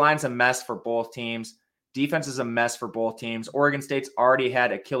 O-line's a mess for both teams. Defense is a mess for both teams. Oregon State's already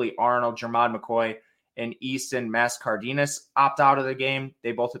had Achille Arnold, Jermod McCoy, and Easton Mascardenas opt out of the game.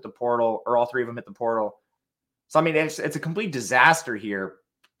 They both hit the portal, or all three of them hit the portal. So, I mean, it's a complete disaster here.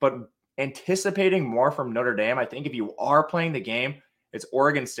 But anticipating more from Notre Dame, I think if you are playing the game, it's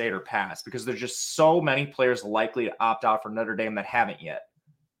Oregon State or pass, because there's just so many players likely to opt out for Notre Dame that haven't yet.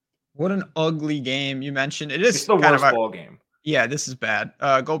 What an ugly game you mentioned. It's the worst bowl game. Yeah, this is bad.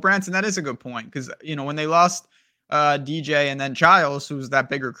 Gulbranson, that is a good point, because, when they lost DJ and then Childs, who's that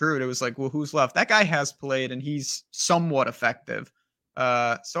big recruit, it was like, well, who's left? That guy has played, and he's somewhat effective.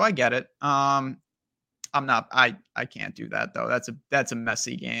 So I get it. I can't do that, though. That's a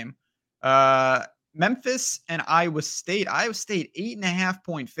messy game. Memphis and Iowa State. Iowa State,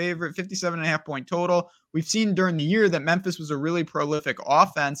 8.5-point favorite, 57.5-point total. We've seen during the year that Memphis was a really prolific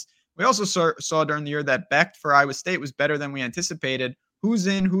offense. We also saw during the year that Becht for Iowa State was better than we anticipated. Who's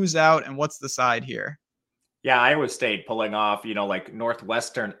in, who's out, and what's the side here? Yeah, Iowa State pulling off, like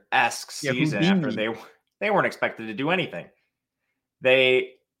Northwestern-esque season after they weren't expected to do anything.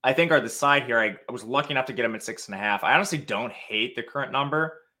 They, I think, are the side here. I was lucky enough to get them at 6.5. I honestly don't hate the current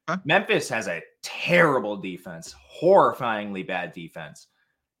number. Huh? Memphis has a terrible defense, horrifyingly bad defense.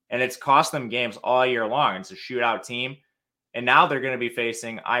 And it's cost them games all year long. It's a shootout team. And now they're going to be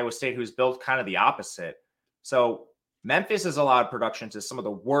facing Iowa State, who's built kind of the opposite. So Memphis has allowed production to some of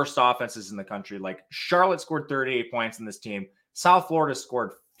the worst offenses in the country. Like Charlotte scored 38 points in this team. South Florida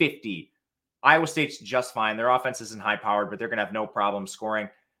scored 50. Iowa State's just fine. Their offense isn't high-powered, but they're going to have no problem scoring.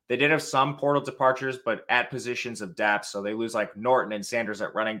 They did have some portal departures, but at positions of depth. So they lose like Norton and Sanders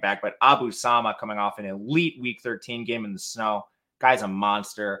at running back. But Abu Sama coming off an elite Week 13 game in the snow. Guy's a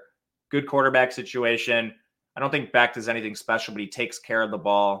monster. Good quarterback situation. I don't think Becht does anything special, but he takes care of the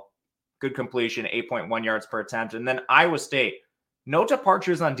ball. Good completion, 8.1 yards per attempt. And then Iowa State, no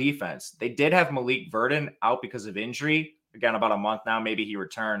departures on defense. They did have Malik Verdon out because of injury. Again, about a month now, maybe he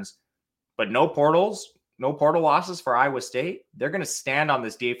returns. But no portal losses for Iowa State. They're going to stand on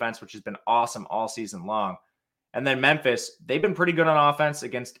this defense, which has been awesome all season long. And then Memphis, they've been pretty good on offense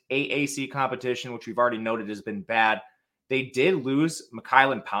against AAC competition, which we've already noted has been bad. They did lose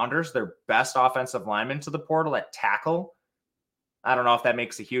Mykylin Pounders, their best offensive lineman, to the portal at tackle. I don't know if that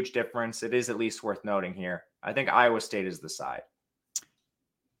makes a huge difference. It is at least worth noting here. I think Iowa State is the side.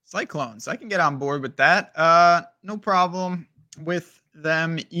 Cyclones, I can get on board with that. No problem with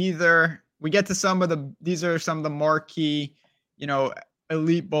them either. We get to these are some of the marquee,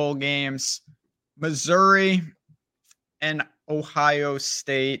 elite bowl games. Missouri and Ohio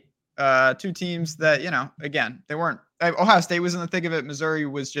State, two teams that, again, they weren't. Ohio State was in the thick of it. Missouri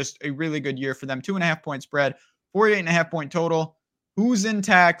was just a really good year for them. 2.5-point spread, 48.5-point total. Who's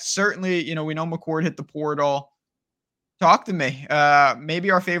intact? Certainly, we know McCord hit the portal. Talk to me. Maybe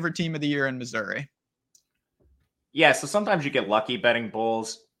our favorite team of the year in Missouri. Yeah, so sometimes you get lucky betting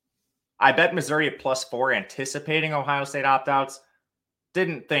bulls. I bet Missouri at +4, anticipating Ohio State opt-outs.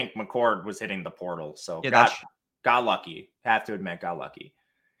 Didn't think McCord was hitting the portal, so yeah, got lucky. Have to admit, got lucky.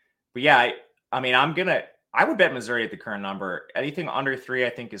 But yeah, I would bet Missouri at the current number. Anything under 3, I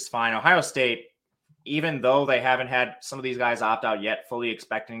think, is fine. Ohio State, even though they haven't had some of these guys opt out yet, fully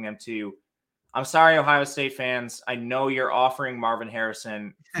expecting them to. I'm sorry, Ohio State fans. I know you're offering Marvin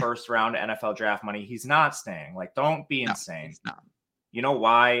Harrison first-round NFL draft money. He's not staying. Don't be insane. He's not. You know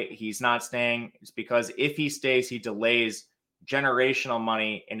why he's not staying? It's because if he stays, he delays generational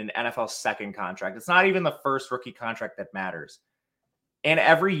money in an NFL second contract. It's not even the first rookie contract that matters. And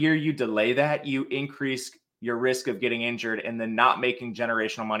every year you delay that, you increase your risk of getting injured and then not making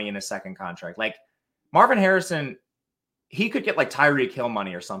generational money in a second contract. Like Marvin Harrison, he could get like Tyreek Hill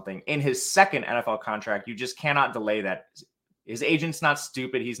money or something in his second NFL contract. You just cannot delay that. His agent's not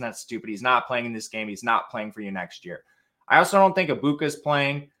stupid. He's not stupid. He's not playing in this game. He's not playing for you next year. I also don't think Ibuka's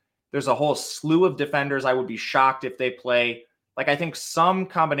playing. There's a whole slew of defenders. I would be shocked if they play. Like, I think some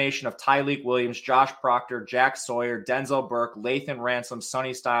combination of Tyleek Williams, Josh Proctor, Jack Sawyer, Denzel Burke, Lathan Ransom,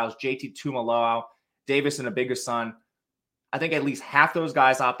 Sonny Styles, JT Tuimoloau, Davis and Abigason. I think at least half those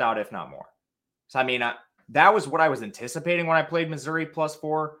guys opt out, if not more. So, I mean, that was what I was anticipating when I played Missouri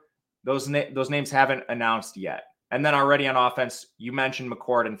 +4. Those names haven't announced yet. And then already on offense, you mentioned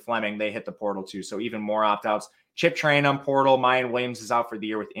McCord and Fleming. They hit the portal too, so even more opt-outs. Chip Trayanum, portal. Mayan Williams is out for the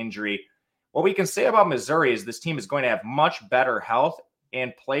year with injury. What we can say about Missouri is this team is going to have much better health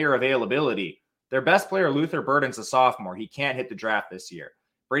and player availability. Their best player, Luther Burden's a sophomore. He can't hit the draft this year.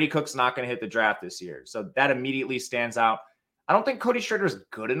 Brady Cook's not going to hit the draft this year. So that immediately stands out. I don't think Cody Schrader is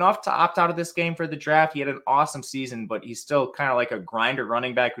good enough to opt out of this game for the draft. He had an awesome season, but he's still kind of like a grinder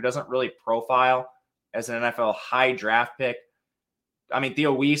running back who doesn't really profile as an NFL high draft pick. I mean,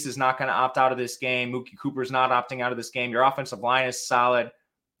 Theo Weiss is not going to opt out of this game. Mookie Cooper's not opting out of this game. Your offensive line is solid.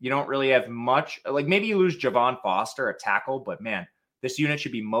 You don't really have much. Like, maybe you lose Javon Foster, a tackle, but man, this unit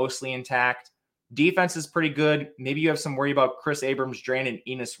should be mostly intact. Defense is pretty good. Maybe you have some worry about Chris Abrams-Drain and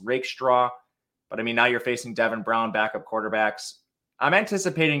Enos Rakestraw. But, I mean, now you're facing Devin Brown, backup quarterbacks. I'm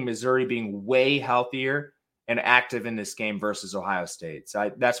anticipating Missouri being way healthier and active in this game versus Ohio State.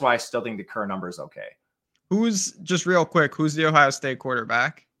 So that's why I still think the current number is okay. Just real quick, who's the Ohio State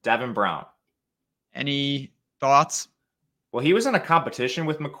quarterback? Devin Brown. Any thoughts? Well, he was in a competition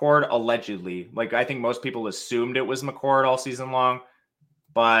with McCord, allegedly. Like, I think most people assumed it was McCord all season long.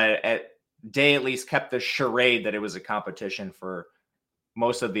 But Day at least kept the charade that it was a competition for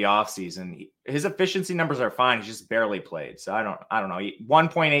most of the offseason. His efficiency numbers are fine. He's just barely played. So I don't know.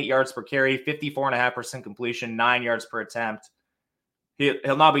 1.8 yards per carry, 54.5% completion, 9 yards per attempt.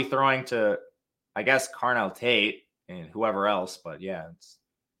 He'll now be throwing to, I guess, Carnell Tate and whoever else. But yeah, it's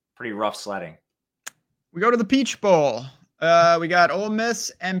pretty rough sledding. We go to the Peach Bowl. We got Ole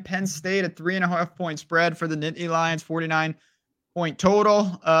Miss and Penn State, a 3.5-point spread for the Nittany Lions, 49-point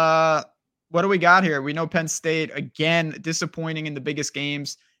total. What do we got here? We know Penn State, again, disappointing in the biggest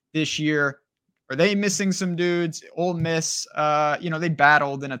games this year. Are they missing some dudes? Ole Miss, they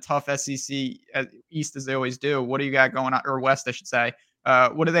battled in a tough SEC East as they always do. What do you got going on? Or West, I should say.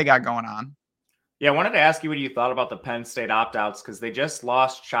 What do they got going on? Yeah, I wanted to ask you what you thought about the Penn State opt-outs because they just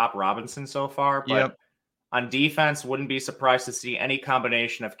lost Chop Robinson so far. But on defense, wouldn't be surprised to see any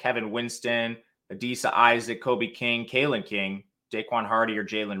combination of Kevin Winston, Adisa Isaac, Kobe King, Kalen King, Daquan Hardy, or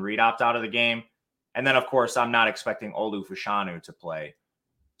Jalen Reed opt out of the game. And then, of course, I'm not expecting Olu Fashanu to play.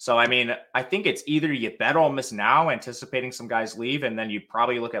 So, I mean, I think it's either you bet Ole Miss now, anticipating some guys leave, and then you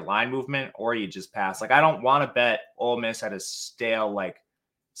probably look at line movement, or you just pass. Like, I don't want to bet Ole Miss at a stale, like,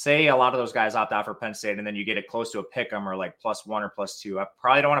 say a lot of those guys opt out for Penn State, and then you get it close to a pick 'em or like +1 or +2. I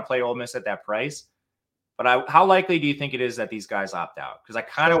probably don't want to play Ole Miss at that price. But how likely do you think it is that these guys opt out? Because I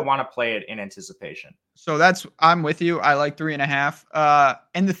kind of want to play it in anticipation. So I'm with you. I like 3.5.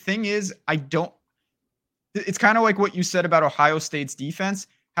 And the thing is, it's kind of like what you said about Ohio State's defense.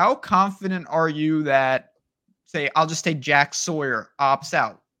 How confident are you that, say, I'll just take Jack Sawyer opts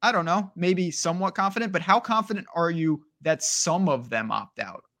out? I don't know, maybe somewhat confident, but how confident are you that some of them opt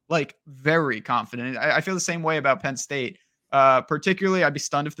out? Like, very confident. I feel the same way about Penn State. Particularly, I'd be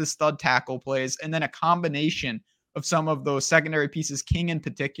stunned if the stud tackle plays, and then a combination of some of those secondary pieces, King in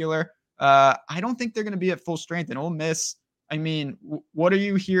particular. I don't think they're going to be at full strength. And Ole Miss, I mean, what are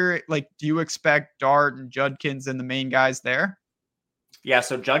you here? Like, do you expect Dart and Judkins and the main guys there? Yeah,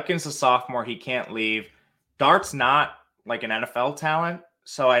 so Judkins a sophomore. He can't leave. Dart's not like an NFL talent,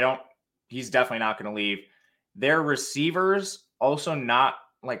 so he's definitely not going to leave. Their receivers also not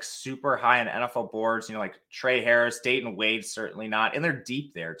like super high on NFL boards, like Trey Harris, Dayton Wade, certainly not. And they're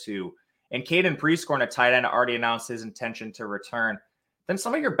deep there too. And Caden Prescorn, a tight end, already announced his intention to return. Then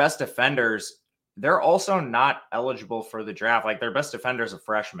some of your best defenders, they're also not eligible for the draft. Like, their best defender is a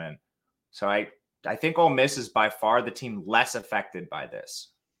freshman. So I think Ole Miss is by far the team less affected by this.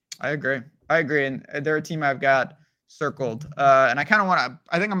 I agree. And they're a team I've got circled. And I kind of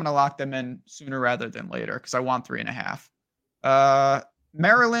I think I'm going to lock them in sooner rather than later because I want 3.5.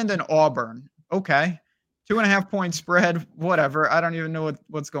 Maryland and Auburn. Okay. 2.5-point spread. Whatever. I don't even know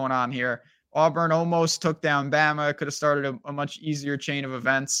what's going on here. Auburn almost took down Bama. Could have started a much easier chain of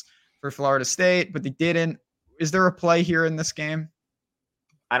events for Florida State, but they didn't. Is there a play here in this game?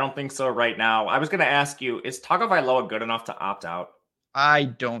 I don't think so right now. I was going to ask you, is Tagovailoa good enough to opt out? I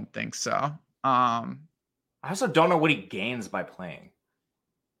don't think so. I also don't know what he gains by playing.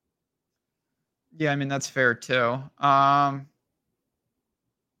 Yeah, I mean, that's fair too. Yeah,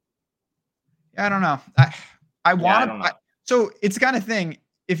 I don't know. I Yeah, I want don't to. know. So it's the kind of thing.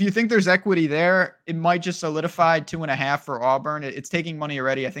 If you think there's equity there, it might just solidify 2.5 for Auburn. It's taking money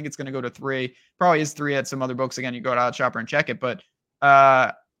already. I think it's going to go to 3. Probably is 3 at some other books. Again, you go to OddsShopper and check it. But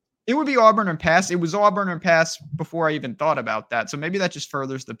it would be Auburn and pass. It was Auburn and pass before I even thought about that. So maybe that just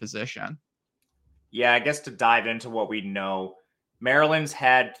furthers the position. Yeah, I guess to dive into what we know, Maryland's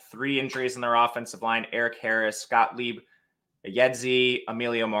had 3 injuries in their offensive line. Eric Harris, Scott Lieb, Yedzi,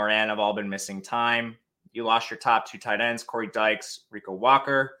 Emilio Moran have all been missing time. You lost your top 2 tight ends, Corey Dykes, Rico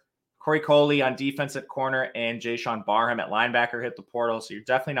Walker. Corey Coley on defense at corner and Jayshon Barham at linebacker hit the portal. So you're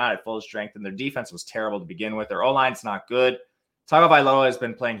definitely not at full strength. And their defense was terrible to begin with. Their O-line's not good. Tagovailoa has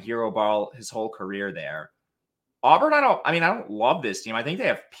been playing hero ball his whole career there. Auburn, I don't love this team. I think they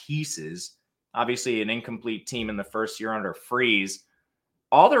have pieces. Obviously, an incomplete team in the first year under Freeze.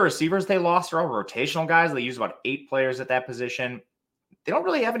 All the receivers they lost are all rotational guys. They use about 8 players at that position. They don't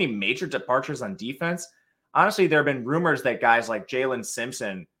really have any major departures on defense. Honestly, there have been rumors that guys like Jalen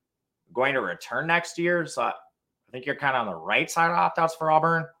Simpson going to return next year. So I think you're kind of on the right side of opt-outs for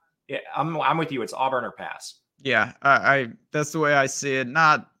Auburn. Yeah, I'm with you. It's Auburn or pass. Yeah, I that's the way I see it.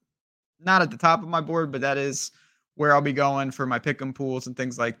 Not at the top of my board, but that is where I'll be going for my pick'em pools and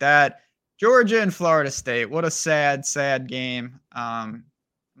things like that. Georgia and Florida State. What a sad, sad game.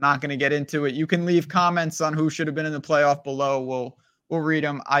 Not going to get into it. You can leave comments on who should have been in the playoff below. We'll read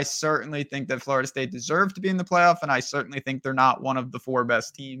them. I certainly think that Florida State deserved to be in the playoff, and I certainly think they're not one of the 4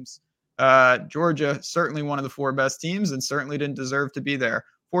 best teams. Georgia, certainly one of the 4 best teams, and certainly didn't deserve to be there.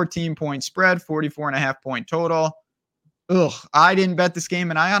 14-point spread, 44.5-point total. Ugh, I didn't bet this game,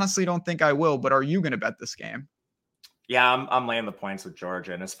 and I honestly don't think I will. But are you going to bet this game? Yeah, I'm laying the points with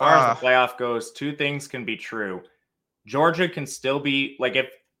Georgia. And as far as the playoff goes, 2 things can be true. Georgia can still be, like, if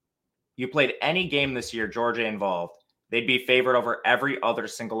you played any game this year, Georgia involved, they'd be favored over every other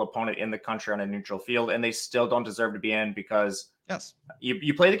single opponent in the country on a neutral field, and they still don't deserve to be in because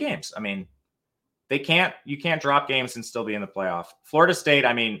you play the games. I mean, you can't drop games and still be in the playoff. Florida State,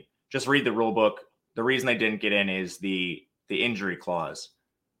 I mean, just read the rule book. The reason they didn't get in is the injury clause.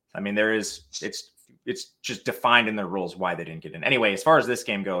 I mean, it's just defined in the rules why they didn't get in. Anyway, as far as this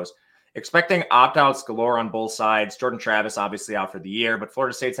game goes, expecting opt-outs galore on both sides. Jordan Travis obviously out for the year, but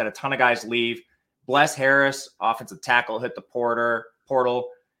Florida State's had a ton of guys leave. Bless Harris, offensive tackle, hit the portal.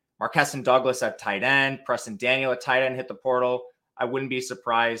 Marquesson Douglas at tight end. Preston Daniel at tight end hit the portal. I wouldn't be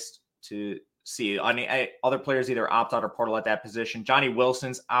surprised to see any other players either opt out or portal at that position. Johnny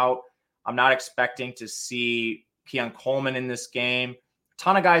Wilson's out. I'm not expecting to see Keon Coleman in this game.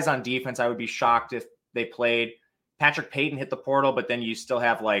 Ton of guys on defense. I would be shocked if they played. Patrick Payton hit the portal, but then you still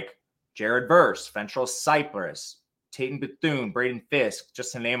have like Jared Verse, Ventrell Cypress, Tatum Bethune, Braden Fisk,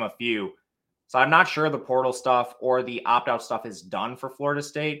 just to name a few. So I'm not sure the portal stuff or the opt-out stuff is done for Florida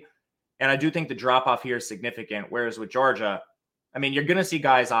State. And I do think the drop-off here is significant. Whereas with Georgia, I mean, you're going to see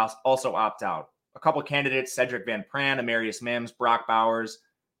guys also opt out. A couple candidates, Cedric Van Pran, Amarius Mims, Brock Bowers,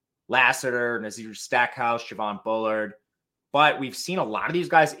 Lassiter, Nazir Stackhouse, Javon Bullard. But we've seen a lot of these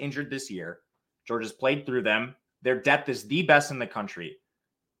guys injured this year. Georgia's played through them. Their depth is the best in the country.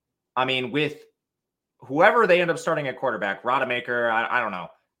 I mean, with whoever they end up starting at quarterback, Rodemaker, I don't know.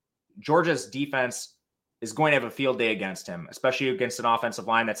 Georgia's defense is going to have a field day against him, especially against an offensive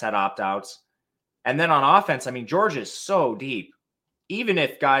line that's had opt-outs. And then on offense, I mean, Georgia is so deep. Even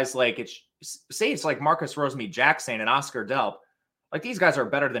if guys like it's like Marcus Rosemy-Jackson and Oscar Delp, like these guys are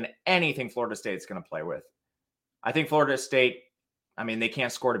better than anything Florida State's going to play with. I think Florida State, I mean, they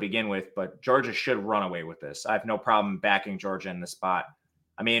can't score to begin with, but Georgia should run away with this. I have no problem backing Georgia in the spot.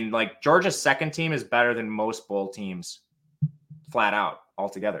 I mean, like Georgia's second team is better than most bowl teams flat out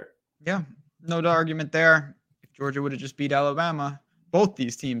altogether. Yeah, no argument there. If Georgia would have just beat Alabama, both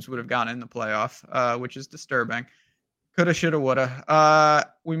these teams would have gotten in the playoff, which is disturbing. Coulda, shoulda, woulda.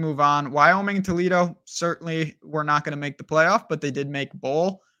 We move on. Wyoming and Toledo certainly were not going to make the playoff, but they did make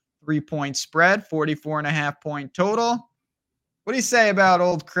bowl. 3-point spread, 44.5-point total. What do you say about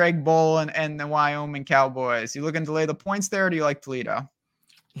old Craig Bowl and the Wyoming Cowboys? You looking to lay the points there, or do you like Toledo?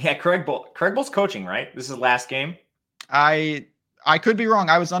 Yeah, Craig Bohl's coaching, right? This is his last game. I could be wrong.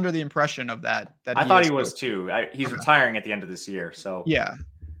 I was under the impression of that I thought he was too. He's retiring at the end of this year. So yeah,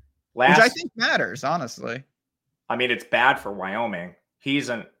 which I think matters, honestly. I mean, it's bad for Wyoming.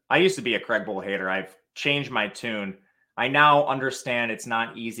 I used to be a Craig Bohl hater. I've changed my tune. I now understand it's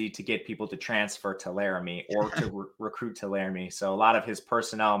not easy to get people to transfer to Laramie or to recruit to Laramie. So a lot of his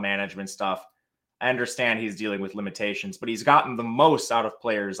personnel management stuff, I understand he's dealing with limitations, but he's gotten the most out of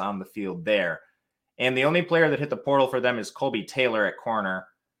players on the field there. And the only player that hit the portal for them is Colby Taylor at corner.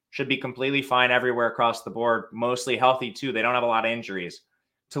 Should be completely fine everywhere across the board, mostly healthy too. They don't have a lot of injuries.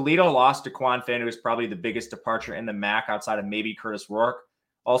 Toledo lost to Quan Finn, who is probably the biggest departure in the MAC outside of maybe Curtis Rourke.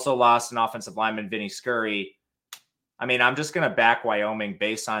 Also lost an offensive lineman, Vinny Scurry. I mean, I'm just going to back Wyoming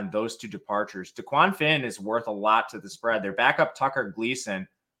based on those two departures. DeQuan Finn is worth a lot to the spread. Their backup, Tucker Gleason,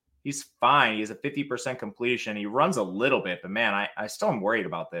 he's fine. He has a 50% completion. He runs a little bit, but man, I still am worried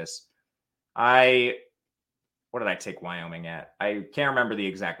about this. What did I take Wyoming at? I can't remember the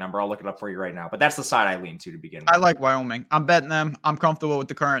exact number. I'll look it up for you right now, but that's the side I lean to begin with. I like Wyoming. I'm betting them. I'm comfortable with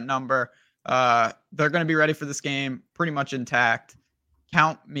the current number. They're going to be ready for this game, pretty much intact.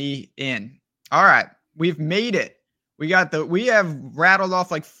 Count me in. All right. We've made it. We have rattled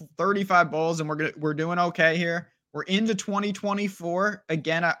off like 35 balls and we're doing okay here. We're into 2024.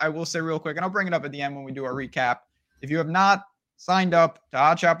 Again, I will say real quick, and I'll bring it up at the end when we do our recap. If you have not signed up to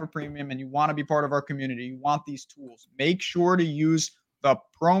Odd Shopper Premium and you want to be part of our community, you want these tools, make sure to use the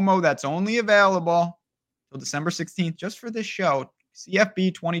promo that's only available till December 16th, just for this show,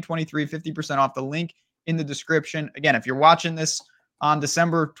 CFB 2023, 50% off. The link in the description. Again, if you're watching this on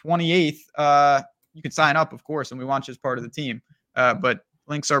December 28th, you can sign up, of course, and we want you as part of the team. But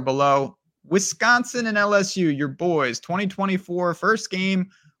links are below. Wisconsin and LSU, your boys, 2024, first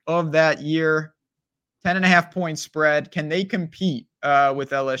game of that year. 10.5 point spread. Can they compete with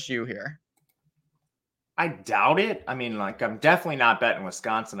LSU here? I doubt it. I mean, like, I'm definitely not betting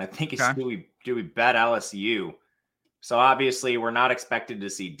Wisconsin. I think it's do we bet LSU? So obviously, we're not expected to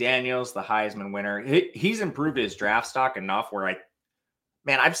see Daniels, the Heisman winner. He's improved his draft stock enough where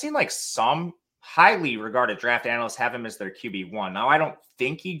I've seen like some highly regarded draft analysts have him as their QB1. Now, I don't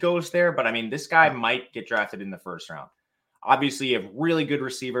think he goes there, but I mean, this guy might get drafted in the first round. Obviously, you have really good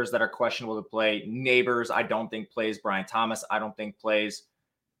receivers that are questionable to play. Neighbors, I don't think plays. Brian Thomas, I don't think plays.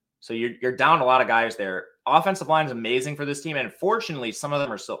 So you're down a lot of guys there. Offensive line is amazing for this team. And fortunately, some of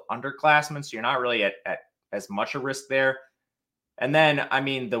them are still underclassmen, so you're not really at as much a risk there. And then, I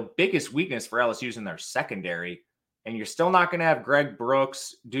mean, the biggest weakness for LSU is in their secondary. And you're still not going to have Greg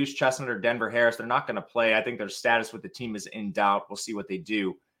Brooks, Deuce Chestnut, or Denver Harris. They're not going to play. I think their status with the team is in doubt. We'll see what they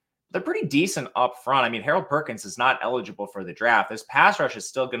do. They're pretty decent up front. I mean, Harold Perkins is not eligible for the draft. This pass rush is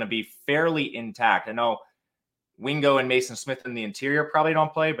still going to be fairly intact. I know Wingo and Mason Smith in the interior probably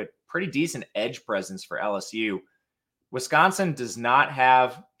don't play, but pretty decent edge presence for LSU. Wisconsin does not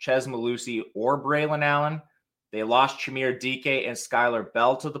have Ches Malusi or Braylon Allen. They lost Chimere Dike and Skylar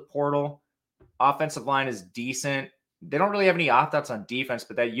Bell to the portal. Offensive line is decent. They don't really have any opt-outs on defense,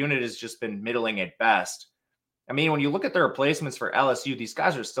 but that unit has just been middling at best. I mean, when you look at the replacements for LSU, these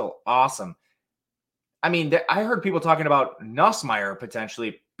guys are still awesome. I mean, I heard people talking about Nussmeier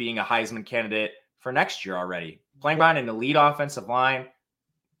potentially being a Heisman candidate for next year already. Playing behind an elite offensive line,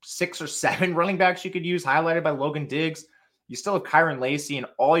 6 or 7 running backs you could use, highlighted by Logan Diggs. You still have Kyron Lacey, and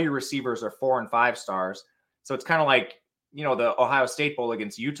all your receivers are 4 and 5 stars. So it's kind of like, you know, the Ohio State Bowl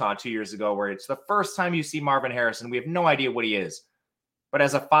against Utah 2 years ago, where it's the first time you see Marvin Harrison. We have no idea what he is. But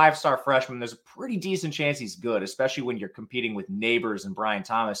as a 5-star freshman, there's a pretty decent chance he's good, especially when you're competing with Neighbors and Brian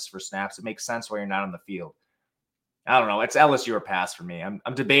Thomas for snaps. It makes sense why you're not on the field. I don't know. It's LSU or pass for me. I'm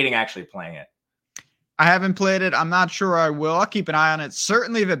debating actually playing it. I haven't played it. I'm not sure I will. I'll keep an eye on it.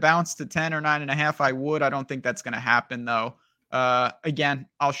 Certainly if it bounced to 10 or 9.5, I would. I don't think that's going to happen, though. Again,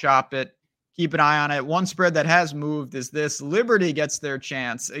 I'll shop it. Keep an eye on it. One spread that has moved is this. Liberty gets their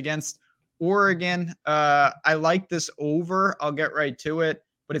chance against Oregon. I like this over. I'll get right to it.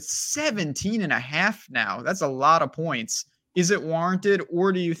 But it's 17.5 now. That's a lot of points. Is it warranted,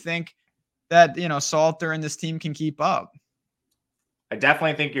 or do you think that, you know, Salter and this team can keep up? I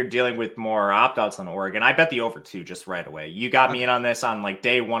definitely think you're dealing with more opt-outs on Oregon. I bet the over too, just right away. You got me in on this on like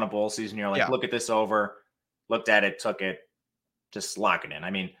day one of bowl season. You're like, Look at this over. Looked at it, took it, just lock it in.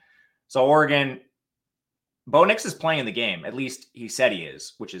 I mean, so Oregon, Bo Nix is playing the game. At least he said he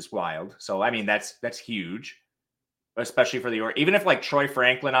is, which is wild. So, I mean, that's huge, especially for the even if like Troy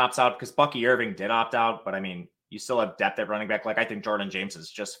Franklin opts out, because Bucky Irving did opt out. But I mean, you still have depth at running back. Like, I think Jordan James is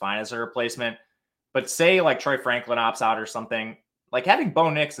just fine as a replacement. But say like Troy Franklin opts out or something, like having Bo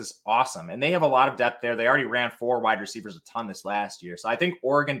Nix is awesome. And they have a lot of depth there. They already ran 4 wide receivers a ton this last year. So I think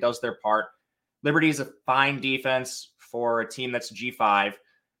Oregon does their part. Liberty is a fine defense for a team that's G5.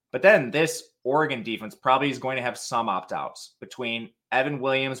 But then this Oregon defense probably is going to have some opt-outs between Evan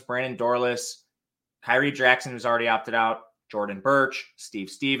Williams, Brandon Dorless, Kyrie Jackson, who's already opted out, Jordan Birch, Steve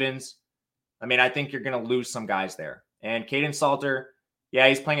Stevens. I mean, I think you're going to lose some guys there. And Caden Salter, yeah,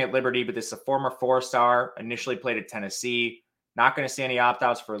 he's playing at Liberty, but this is a former 4-star, initially played at Tennessee. Not going to see any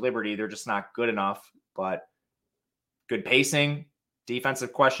opt-outs for Liberty. They're just not good enough, but good pacing,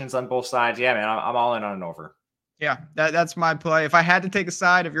 defensive questions on both sides. Yeah, man, I'm all in on an over. Yeah, that's my play. If I had to take a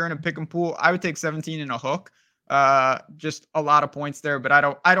side, if you're in a pick and pool, I would take 17 and a hook. Just a lot of points there, but I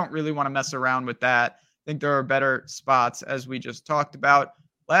don't really want to mess around with that. I think there are better spots as we just talked about.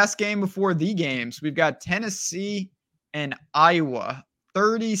 Last game before the games, we've got Tennessee and Iowa,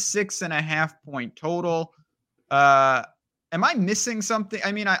 36.5 point total. Am I missing something?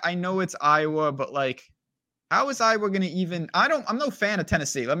 I mean, I know it's Iowa, but like, how is Iowa going to even? I'm no fan of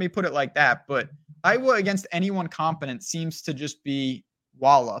Tennessee. Let me put it like that. But Iowa against anyone competent seems to just be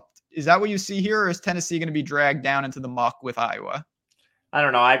walloped. Is that what you see here, or is Tennessee going to be dragged down into the muck with Iowa? I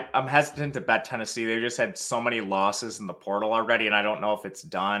don't know. I'm hesitant to bet Tennessee. They just had so many losses in the portal already, and I don't know if it's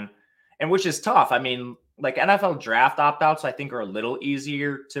done. And which is tough. I mean, like NFL draft opt-outs, I think are a little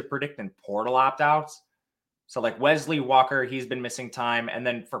easier to predict than portal opt-outs. So like Wesley Walker, he's been missing time. And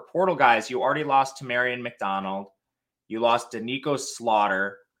then for portal guys, you already lost to Marion McDonald. You lost to Nico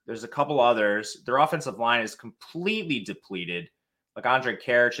Slaughter. There's a couple others. Their offensive line is completely depleted. Like Andre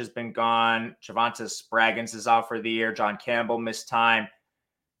Karich has been gone. Javonte Spraggins is out for the year. John Campbell missed time.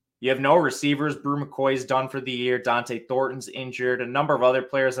 You have no receivers. Brew McCoy's done for the year. Dante Thornton's injured. A number of other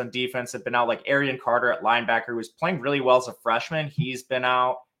players on defense have been out, like Arian Carter at linebacker, who was playing really well as a freshman. He's been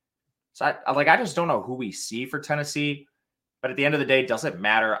out. So I just don't know who we see for Tennessee. But at the end of the day, it doesn't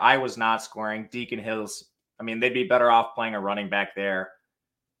matter. I was not scoring. Deacon Hills, I mean, they'd be better off playing a running back there.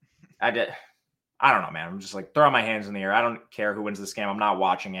 I don't know, man. I'm just like throwing my hands in the air. I don't care who wins this game. I'm not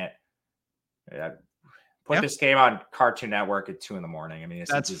watching it. Put this game on Cartoon Network at 2 a.m. I mean,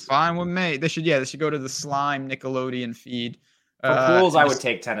 that's fine with me. They should go to the Slime Nickelodeon feed. For pools, I would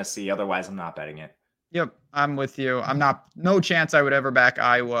take Tennessee. Otherwise, I'm not betting it. Yep, I'm with you. No chance I would ever back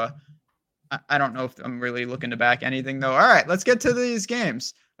Iowa. I don't know if I'm really looking to back anything, though. All right, let's get to these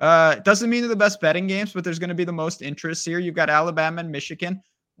games. It doesn't mean they're the best betting games, but there's going to be the most interest here. You've got Alabama and Michigan,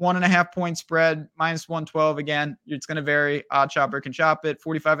 1.5 point spread, minus 112 again. It's going to vary. Odd shopper can shop it.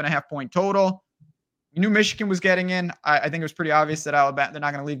 45.5 point total. You knew Michigan was getting in. I think it was pretty obvious that Alabama, they're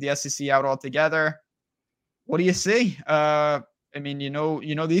not going to leave the SEC out altogether. What do you see? I mean, you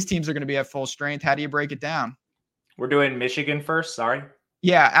know, these teams are going to be at full strength. How do you break it down? We're doing Michigan first. Sorry.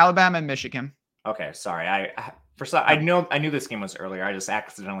 Yeah, Alabama and Michigan. Okay, sorry. I knew this game was earlier. I just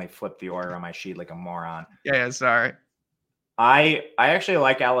accidentally flipped the order on my sheet like a moron. Yeah, sorry. I actually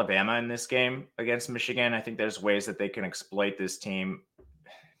like Alabama in this game against Michigan. I think there's ways that they can exploit this team.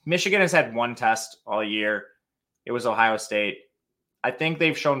 Michigan has had one test all year. It was Ohio State. I think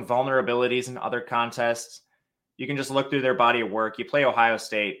they've shown vulnerabilities in other contests. You can just look through their body of work. You play Ohio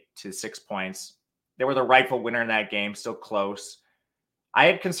State to 6 points. They were the rightful winner in that game, still close. I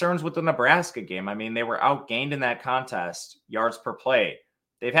had concerns with the Nebraska game. I mean, they were outgained in that contest, yards per play.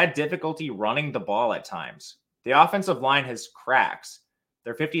 They've had difficulty running the ball at times. The offensive line has cracks.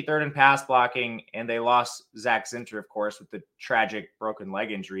 They're 53rd in pass blocking, and they lost Zach Zinter, of course, with the tragic broken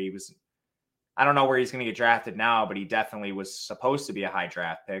leg injury. I don't know where he's going to get drafted now, but he definitely was supposed to be a high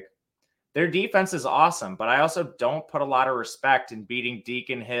draft pick. Their defense is awesome, but I also don't put a lot of respect in beating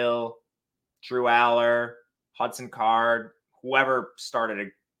Deacon Hill, Drew Aller, Hudson Card, whoever started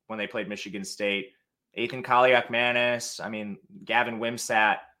it when they played Michigan State, Ethan Kaliak-Manis, I mean, Gavin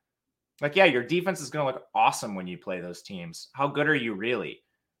Wimsatt. Like, yeah, your defense is going to look awesome when you play those teams. How good are you really?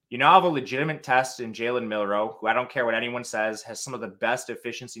 You now have a legitimate test in Jalen Milroe, who I don't care what anyone says, has some of the best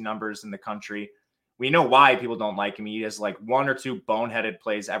efficiency numbers in the country. We know why people don't like him. He has like 1 or 2 boneheaded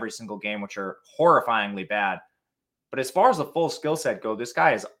plays every single game, which are horrifyingly bad. But as far as the full skill set go, this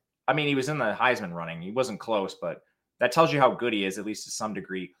guy is, I mean, he was in the Heisman running. He wasn't close, but that tells you how good he is, at least to some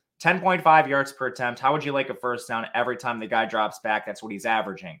degree. 10.5 yards per attempt. How would you like a first down every time the guy drops back? That's what he's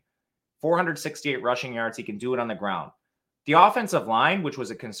averaging. 468 rushing yards. He can do it on the ground. The offensive line, which was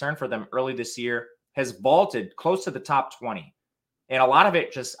a concern for them early this year, has vaulted close to the top 20. And a lot of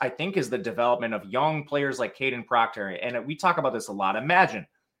it just, I think, is the development of young players like Caden Proctor. And we talk about this a lot. Imagine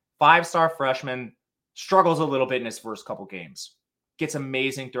 5-star freshman struggles a little bit in his first couple games. Gets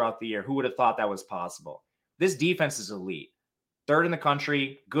amazing throughout the year. Who would have thought that was possible? This defense is elite. 3rd in the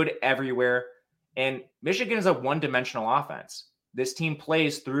country, good everywhere. And Michigan is a one-dimensional offense. This team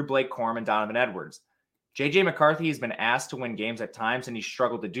plays through Blake Corum and Donovan Edwards. J.J. McCarthy has been asked to win games at times, and he's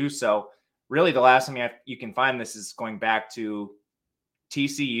struggled to do so. Really, the last time you can find this is going back to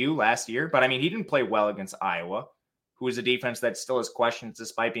TCU last year. But, I mean, he didn't play well against Iowa, who is a defense that still has questions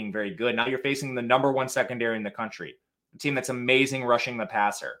despite being very good. Now you're facing the number 1 secondary in the country, a team that's amazing rushing the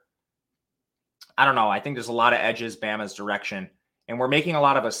passer. I don't know. I think there's a lot of edges Bama's direction. And we're making a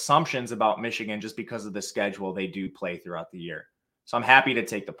lot of assumptions about Michigan just because of the schedule they do play throughout the year. So I'm happy to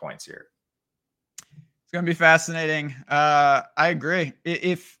take the points here. It's going to be fascinating. I agree.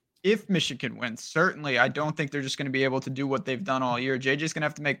 If Michigan wins, certainly, I don't think they're just going to be able to do what they've done all year. JJ's going to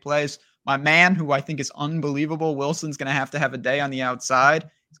have to make plays. My man, who I think is unbelievable, Wilson's going to have a day on the outside.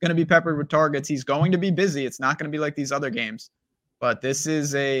 He's going to be peppered with targets. He's going to be busy. It's not going to be like these other games. But this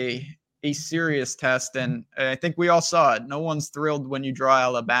is a serious test, and I think we all saw it. No one's thrilled when you draw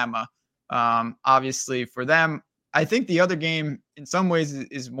Alabama. Obviously, for them, I think the other game in some ways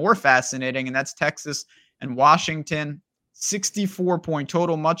is more fascinating, and that's Texas and Washington. 64-point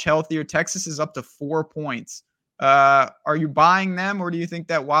total, much healthier. Texas is up to 4 points. Are you buying them, or do you think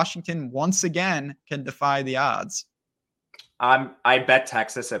that Washington once again can defy the odds? I bet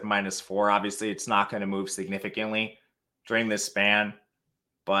Texas at -4. Obviously, it's not going to move significantly during this span,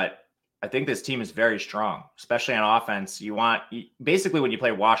 but I think this team is very strong, especially on offense. Basically when you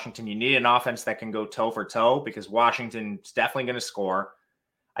play Washington, you need an offense that can go toe for toe because Washington's definitely going to score.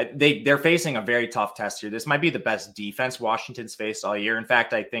 They're facing a very tough test here. This might be the best defense Washington's faced all year. In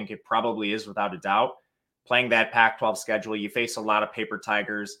fact, I think it probably is without a doubt. Playing that Pac-12 schedule, you face a lot of paper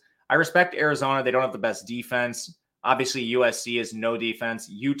tigers. I respect Arizona. They don't have the best defense. Obviously, USC has no defense.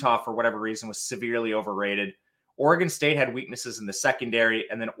 Utah, for whatever reason, was severely overrated. Oregon State had weaknesses in the secondary.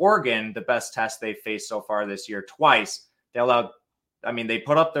 And then Oregon, the best test they've faced so far this year, twice. They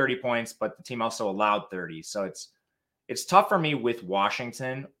put up 30 points, but the team also allowed 30. So it's tough for me with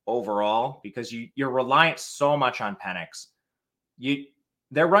Washington overall because you're reliant so much on Penix.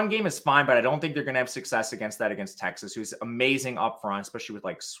 Their run game is fine, but I don't think they're going to have success against Texas, who's amazing up front, especially with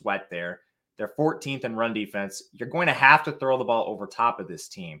like Sweat there. They're 14th in run defense. You're going to have to throw the ball over top of this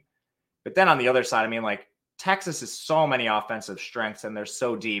team. But then on the other side, Texas has so many offensive strengths and they're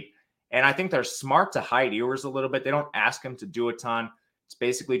so deep. And I think they're smart to hide Ewers a little bit. They don't ask him to do a ton. It's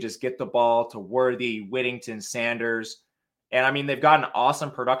basically just get the ball to Worthy, Whittington, Sanders. And they've gotten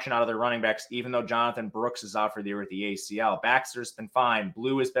awesome production out of their running backs, even though Jonathan Brooks is out for the year with the ACL. Baxter's been fine.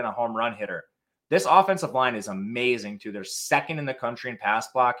 Blue has been a home run hitter. This offensive line is amazing too. They're second in the country in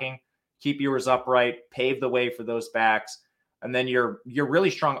pass blocking. Keep Ewers upright, pave the way for those backs. And then you're really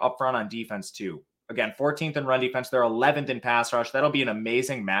strong up front on defense too. Again, 14th in run defense. They're 11th in pass rush. That'll be an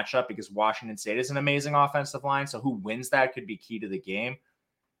amazing matchup because Washington State is an amazing offensive line. So who wins that could be key to the game.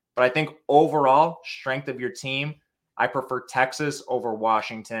 But I think overall, strength of your team, I prefer Texas over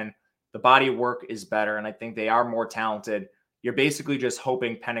Washington. The body of work is better, and I think they are more talented. You're basically just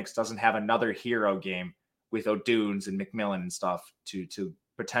hoping Penix doesn't have another hero game with O'Dunes and McMillan and stuff to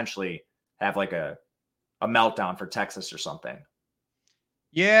potentially have like a meltdown for Texas or something.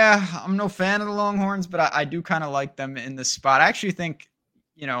 Yeah, I'm no fan of the Longhorns, but I do kind of like them in this spot. I actually think,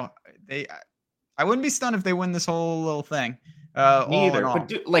 I wouldn't be stunned if they win this whole little thing. Neither,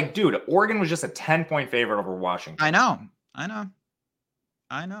 but dude, Oregon was just a 10-point favorite over Washington. I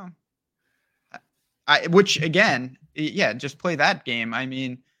know. Which again, yeah, just play that game.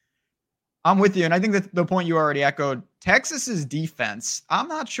 I'm with you, and I think that the point you already echoed, Texas's defense, I'm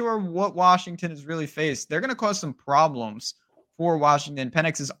not sure what Washington has really faced. They're going to cause some problems for Washington.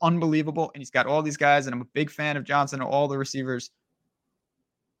 Penix is unbelievable, and he's got all these guys, and I'm a big fan of Johnson and all the receivers.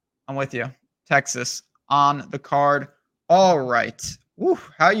 I'm with you. Texas on the card. All right. Woo,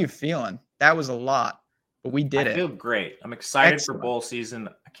 how are you feeling? That was a lot, but we did it. I feel great. I'm excited for bowl season.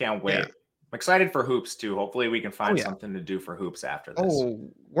 I can't wait. Yeah. I'm excited for hoops too. Hopefully we can find something to do for hoops after this.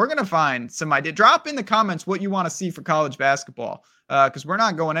 We're going to find some idea. Drop in the comments what you want to see for college basketball because we're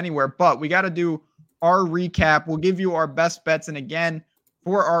not going anywhere, but we got to do our recap. We'll give you our best bets. And again,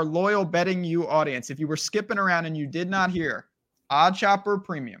 for our loyal betting you audience, if you were skipping around and you did not hear Odd Chopper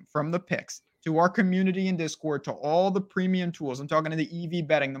Premium from the picks to our community in Discord, to all the premium tools. I'm talking to the EV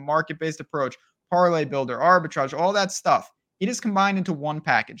betting, the market-based approach, parlay builder, arbitrage, all that stuff. It is combined into one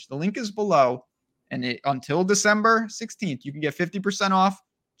package. The link is below. And until December 16th, you can get 50% off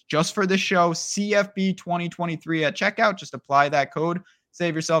just for this show, CFB 2023 at checkout. Just apply that code.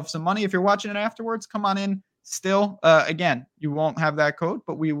 Save yourself some money. If you're watching it afterwards, come on in. Still, again, you won't have that code,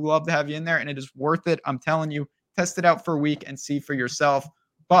 but we love to have you in there, and it is worth it. I'm telling you, test it out for a week and see for yourself.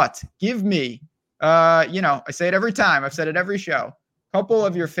 But give me, I say it every time. I've said it every show. Couple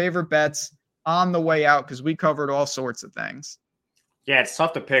of your favorite bets on the way out because we covered all sorts of things. Yeah, it's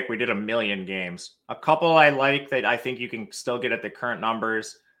tough to pick. We did a million games. A couple I like that I think you can still get at the current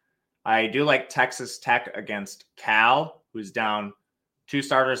numbers. I do like Texas Tech against Cal, who's down 2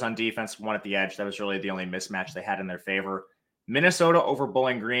 starters on defense, 1 at the edge. That was really the only mismatch they had in their favor. Minnesota over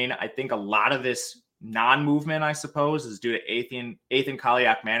Bowling Green. I think a lot of this non-movement, I suppose, is due to Ethan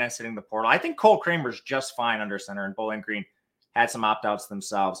Kaliak-Manis hitting the portal. I think Cole Kramer's just fine under center, and Bowling Green had some opt-outs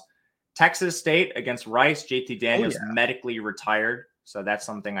themselves. Texas State against Rice, JT Daniels medically retired. So that's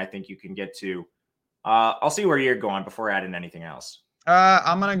something I think you can get to. I'll see where you're going before adding anything else.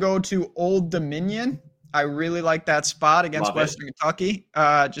 I'm going to go to Old Dominion. I really like that spot against Western Kentucky.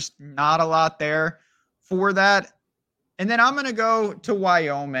 Just not a lot there for that. And then I'm going to go to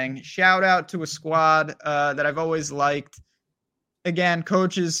Wyoming. Shout out to a squad that I've always liked. Again,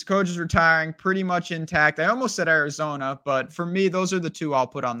 coaches retiring, pretty much intact. I almost said Arizona, but for me, those are the two I'll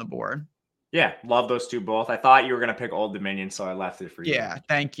put on the board. Yeah, love those two both. I thought you were going to pick Old Dominion, so I left it for you. Yeah,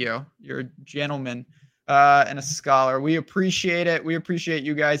 thank you. You're a gentleman and a scholar. We appreciate it. We appreciate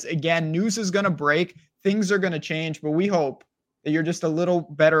you guys. Again, news is going to break. Things are going to change, but we hope that you're just a little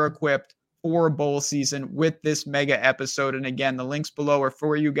better equipped for a bowl season with this mega episode. And again, the links below are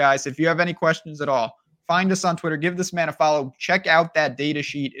for you guys. If you have any questions at all, find us on Twitter. Give this man a follow. Check out that data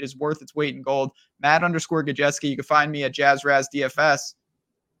sheet. It is worth its weight in gold. Matt_Gajewski. You can find me at JazzRazDFS.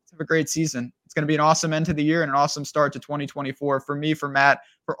 Have a great season. It's going to be an awesome end to the year and an awesome start to 2024 for me, for Matt,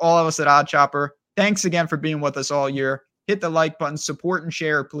 for all of us at Odd Chopper. Thanks again for being with us all year. Hit the like button, support and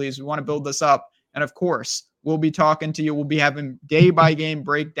share, please. We want to build this up. And of course, we'll be talking to you. We'll be having day-by-game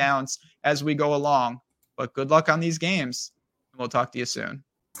breakdowns as we go along. But good luck on these games, and we'll talk to you soon.